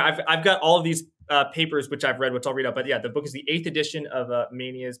 Yeah, sorry, I've got all of these papers which I've read, which I'll read up. But yeah, the book is the 8th edition of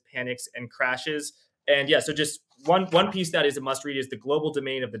Manias, Panics, and Crashes. And yeah, so just one piece that is a must read is The Global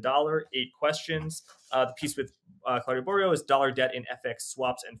Domain of the Dollar, 8 Questions. The piece with Claudio Borio is Dollar Debt in FX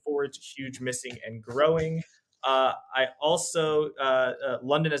Swaps and Forwards, Huge, Missing, and Growing. I also,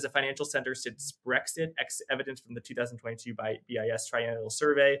 London as a Financial Center since Brexit, evidence from the 2022 by BIS Triennial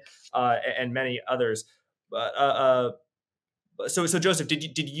Survey, and many others. So Joseph,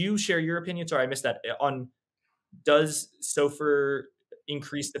 did you share your opinion? Sorry, I missed that. On does SOFR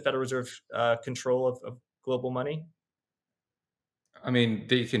increase the Federal Reserve control of global money? I mean,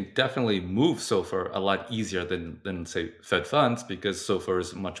 they can definitely move SOFR a lot easier than say Fed funds because SOFR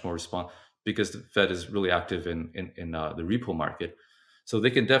is much more because the Fed is really active in the repo market. So they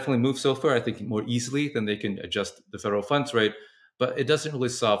can definitely move SOFR, I think, more easily than they can adjust the federal funds rate. But it doesn't really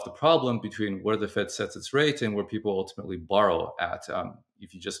solve the problem between where the Fed sets its rate and where people ultimately borrow at.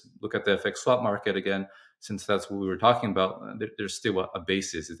 If you just look at the FX swap market again, since that's what we were talking about, there's still a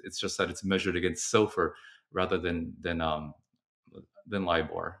basis. It's just that it's measured against SOFR rather than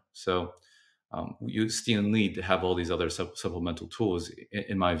LIBOR. So you still need to have all these other supplemental tools,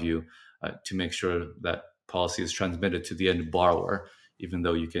 in my view, to make sure that policy is transmitted to the end borrower, even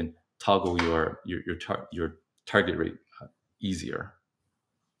though you can toggle your target rate easier.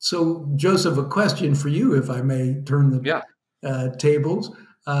 So, Joseph, a question for you, if I may turn the tables.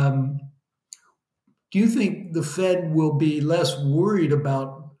 Do you think the Fed will be less worried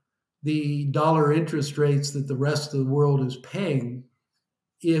about the dollar interest rates that the rest of the world is paying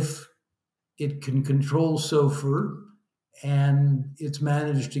if it can control SOFR and it's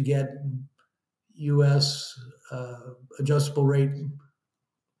managed to get U.S. Adjustable rate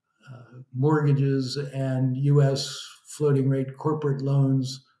mortgages and U.S. floating rate corporate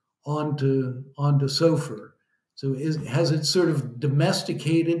loans onto SOFR? So has it sort of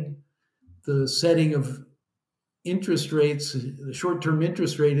domesticated the setting of interest rates, the short-term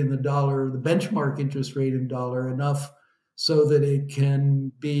interest rate in the dollar, the benchmark interest rate in dollar, enough so that it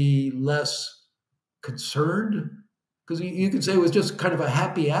can be less concerned? Because you could say it was just kind of a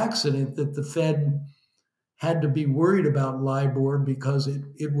happy accident that the Fed had to be worried about LIBOR because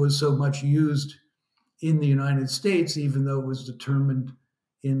it was so much used in the United States, even though it was determined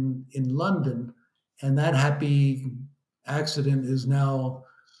in London. And that happy accident is now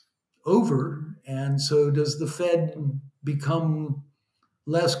over. And so does the Fed become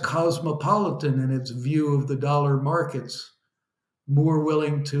less cosmopolitan in its view of the dollar markets, more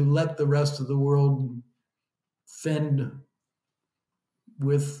willing to let the rest of the world fend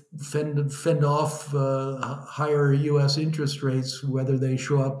off higher U.S. interest rates, whether they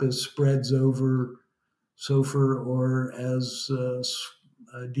show up as spreads over SOFR or as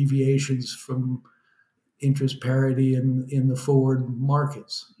deviations from interest parity in the forward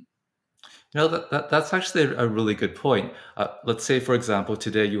markets. That's actually a really good point. Let's say, for example,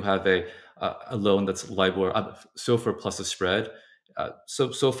 today you have a loan that's LIBOR, SOFR plus a spread. So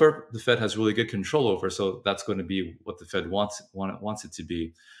SOFR, the Fed has really good control over, so that's going to be what the Fed wants it to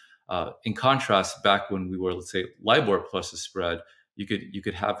be. In contrast, back when we were, let's say, LIBOR plus a spread, you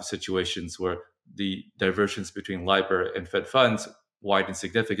could have situations where the divergence between LIBOR and Fed funds widened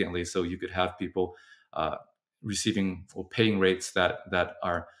significantly. So you could have people receiving or paying rates that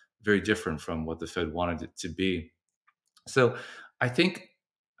are very different from what the Fed wanted it to be. So I think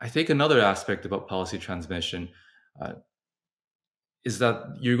another aspect about policy transmission is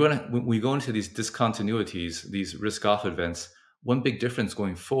that when we go into these discontinuities, these risk-off events, one big difference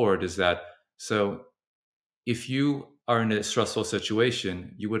going forward is that, so if you are in a stressful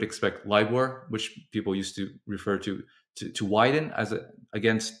situation, you would expect LIBOR, which people used to refer to widen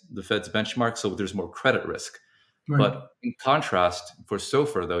against the Fed's benchmark, so there's more credit risk. Right. But in contrast, for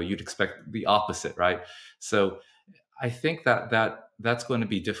SOFR, though, you'd expect the opposite, right? So I think that's going to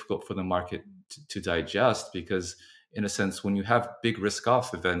be difficult for the market to digest, because in a sense, when you have big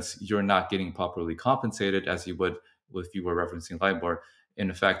risk-off events, you're not getting properly compensated as you would if you were referencing LIBOR.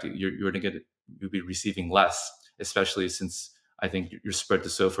 In fact, you'll be receiving less, especially since I think your spread to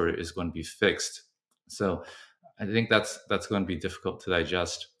SOFR is going to be fixed. So I think that's going to be difficult to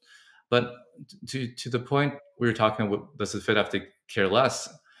digest. But to the point we were talking about, does the Fed have to care less?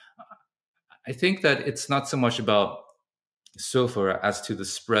 I think that it's not so much about SOFR as to the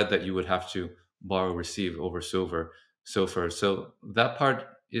spread that you would have to borrow receive over SOFR. So that part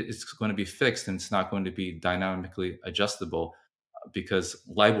is going to be fixed, and it's not going to be dynamically adjustable, because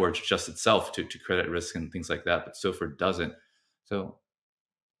LIBOR adjusts itself to credit risk and things like that, but SOFR doesn't. So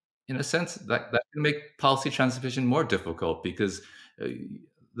in a sense, that can make policy transmission more difficult, because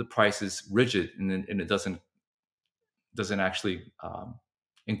the price is rigid, and it doesn't actually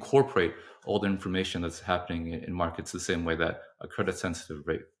incorporate all the information that's happening in markets the same way that a credit sensitive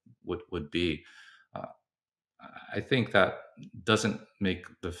rate would be. I think that doesn't make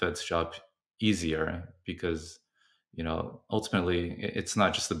the Fed's job easier, because ultimately it's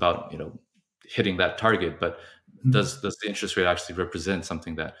not just about hitting that target, but does the interest rate actually represent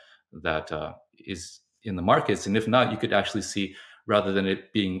something that is in the markets? And if not, you could actually see, rather than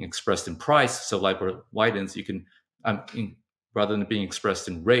it being expressed in price, so LIBOR widens, you can rather than it being expressed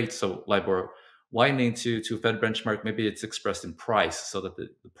in rate, so LIBOR widening to Fed benchmark, maybe it's expressed in price, so that the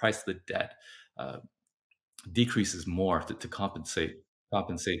price of the debt decreases more to compensate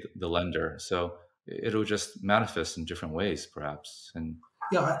the lender. So it'll just manifest in different ways, perhaps. And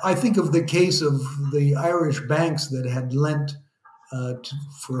yeah, I think of the case of the Irish banks that had lent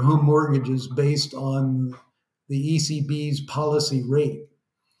for home mortgages based on the ECB's policy rate.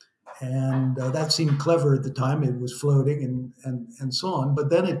 And that seemed clever at the time. It was floating and so on. But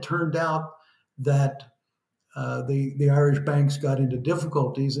then it turned out that the Irish banks got into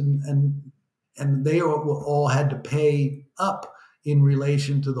difficulties, and they all had to pay up in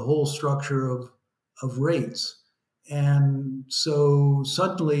relation to the whole structure of rates. And so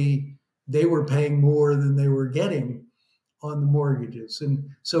suddenly they were paying more than they were getting on the mortgages. And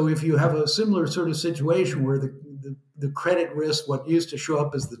so if you have a similar sort of situation where the credit risk, what used to show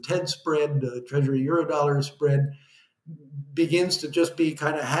up as the TED spread, the Treasury Eurodollars spread, begins to just be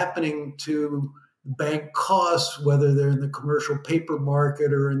kind of happening to bank costs, whether they're in the commercial paper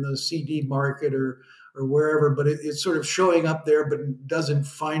market or in the CD market or wherever, but it's sort of showing up there, but it doesn't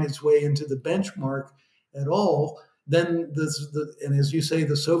find its way into the benchmark at all. Then and as you say,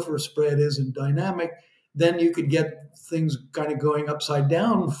 the SOFR spread isn't dynamic. Then you could get things kind of going upside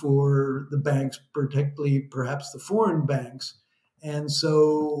down for the banks, particularly perhaps the foreign banks. And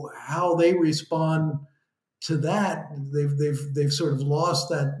so how they respond to that, they've sort of lost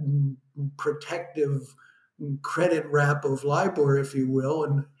that protective credit wrap of LIBOR, if you will,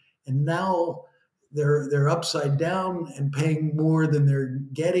 and now they're upside down and paying more than they're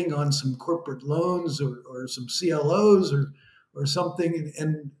getting on some corporate loans or some CLOs or something,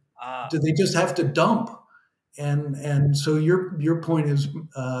 and do they just have to dump? And so your point is,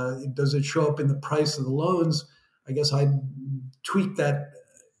 does it show up in the price of the loans? I guess I'd tweak that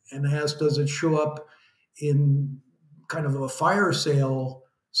and ask, does it show up in kind of a fire sale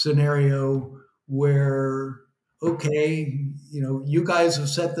scenario where, okay, you guys have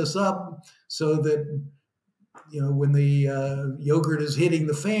set this up so that, when the yogurt is hitting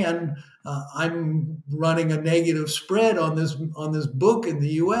the fan, I'm running a negative spread on this book in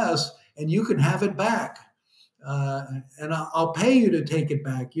the U.S., and you can have it back. And I'll pay you to take it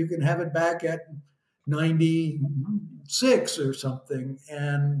back. You can have it back at 96 or something.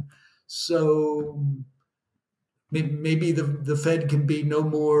 And so maybe the Fed can be no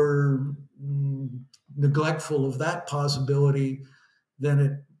more neglectful of that possibility than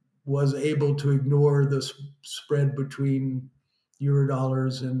it was able to ignore the spread between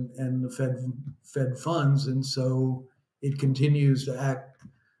Eurodollars and the Fed funds. And so it continues to act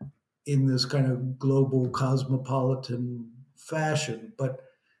in this kind of global cosmopolitan fashion. But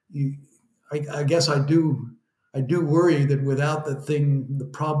I guess I do worry that without the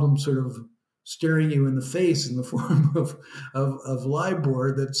problem sort of staring you in the face in the form of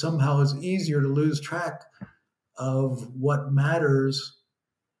LIBOR, that somehow it's easier to lose track of what matters,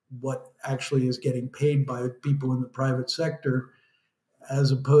 what actually is getting paid by people in the private sector,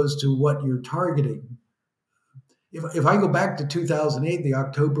 as opposed to what you're targeting. If I go back to 2008, the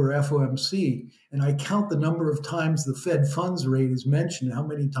October FOMC, and I count the number of times the Fed funds rate is mentioned, how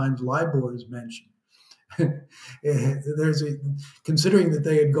many times LIBOR is mentioned, considering that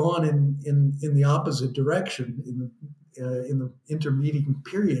they had gone in the opposite direction in the intermediate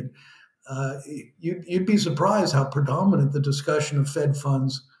period, you'd be surprised how predominant the discussion of Fed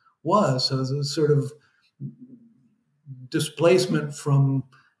funds was. So there's a sort of displacement from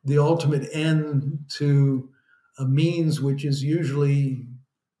the ultimate end to a means which is usually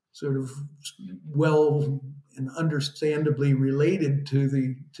sort of well and understandably related to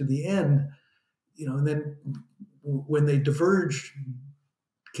the end, and then when they diverge,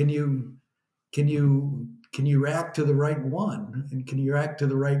 can you react to the right one, and can you react to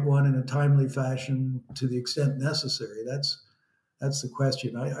the right one in a timely fashion to the extent necessary? That's the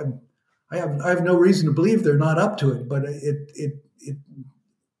question. I have no reason to believe they're not up to it, but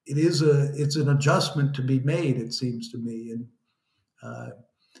it's an adjustment to be made, it seems to me, and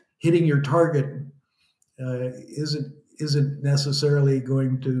hitting your target isn't necessarily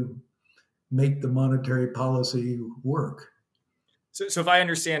going to make the monetary policy work. So if I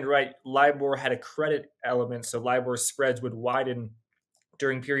understand right, LIBOR had a credit element, so LIBOR spreads would widen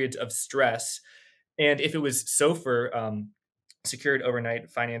during periods of stress, and if it was SOFR, secured overnight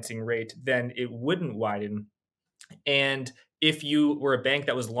financing rate, then it wouldn't widen. And if you were a bank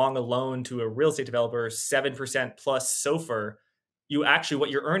that was long a loan to a real estate developer, 7% plus SOFR, what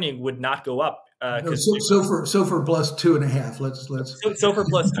you're earning would not go up. SOFR plus 2.5. Let's SOFR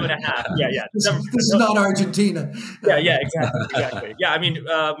plus 2.5. Yeah. This is not Argentina. Yeah, exactly. Yeah, I mean,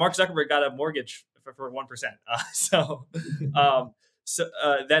 Mark Zuckerberg got a mortgage for 1%.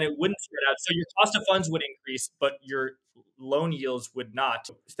 Then it wouldn't spread out. So your cost of funds would increase, but your loan yields would not.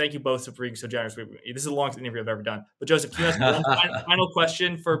 Thank you both for being so generous. This is the longest interview I've ever done. But Joseph, can you ask one final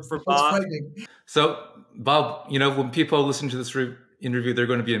question for Bob? So Bob, when people listen to this interview, they're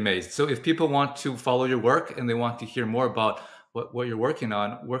going to be amazed. So if people want to follow your work and they want to hear more about what you're working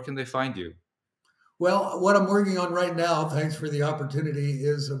on, where can they find you? Well, what I'm working on right now, thanks for the opportunity,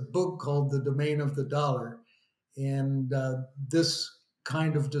 is a book called The Domain of the Dollar. And this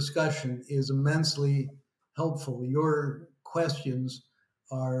kind of discussion is immensely helpful. Your questions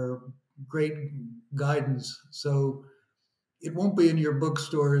are great guidance. So it won't be in your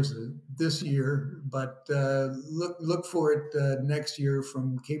bookstores this year, but look for it next year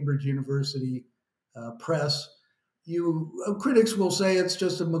from Cambridge University Press. Critics will say it's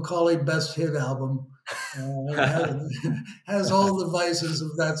just a McCauley best hit album. Has all the vices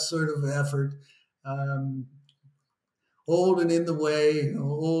of that sort of effort. Old and in the way,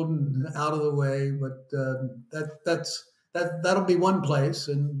 old and out of the way, but that'll be one place,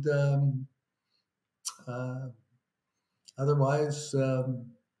 and otherwise,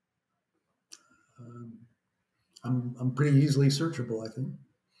 I'm pretty easily searchable, I think.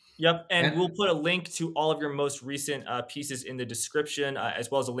 Yep, and we'll put a link to all of your most recent pieces in the description, as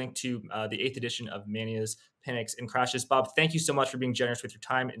well as a link to the 8th edition of Manias, Panics, and Crashes. Bob, thank you so much for being generous with your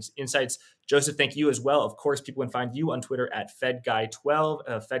time and insights. Joseph, thank you as well. Of course, people can find you on Twitter at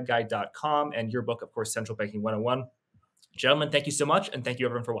FedGuy12, FedGuy.com, and your book, of course, Central Banking 101. Gentlemen, thank you so much, and thank you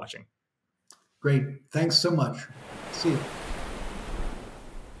everyone for watching. Great. Thanks so much. See you.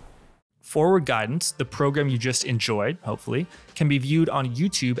 Forward Guidance, the program you just enjoyed, hopefully, can be viewed on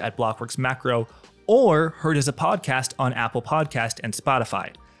YouTube at Blockworks Macro or heard as a podcast on Apple Podcast and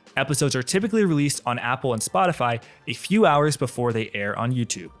Spotify. Episodes are typically released on Apple and Spotify a few hours before they air on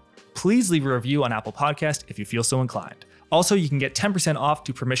YouTube. Please leave a review on Apple Podcast if you feel so inclined. Also, you can get 10% off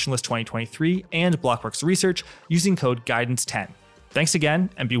to Permissionless 2023 and Blockworks Research using code GUIDANCE10. Thanks again,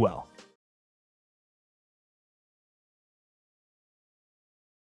 and be well.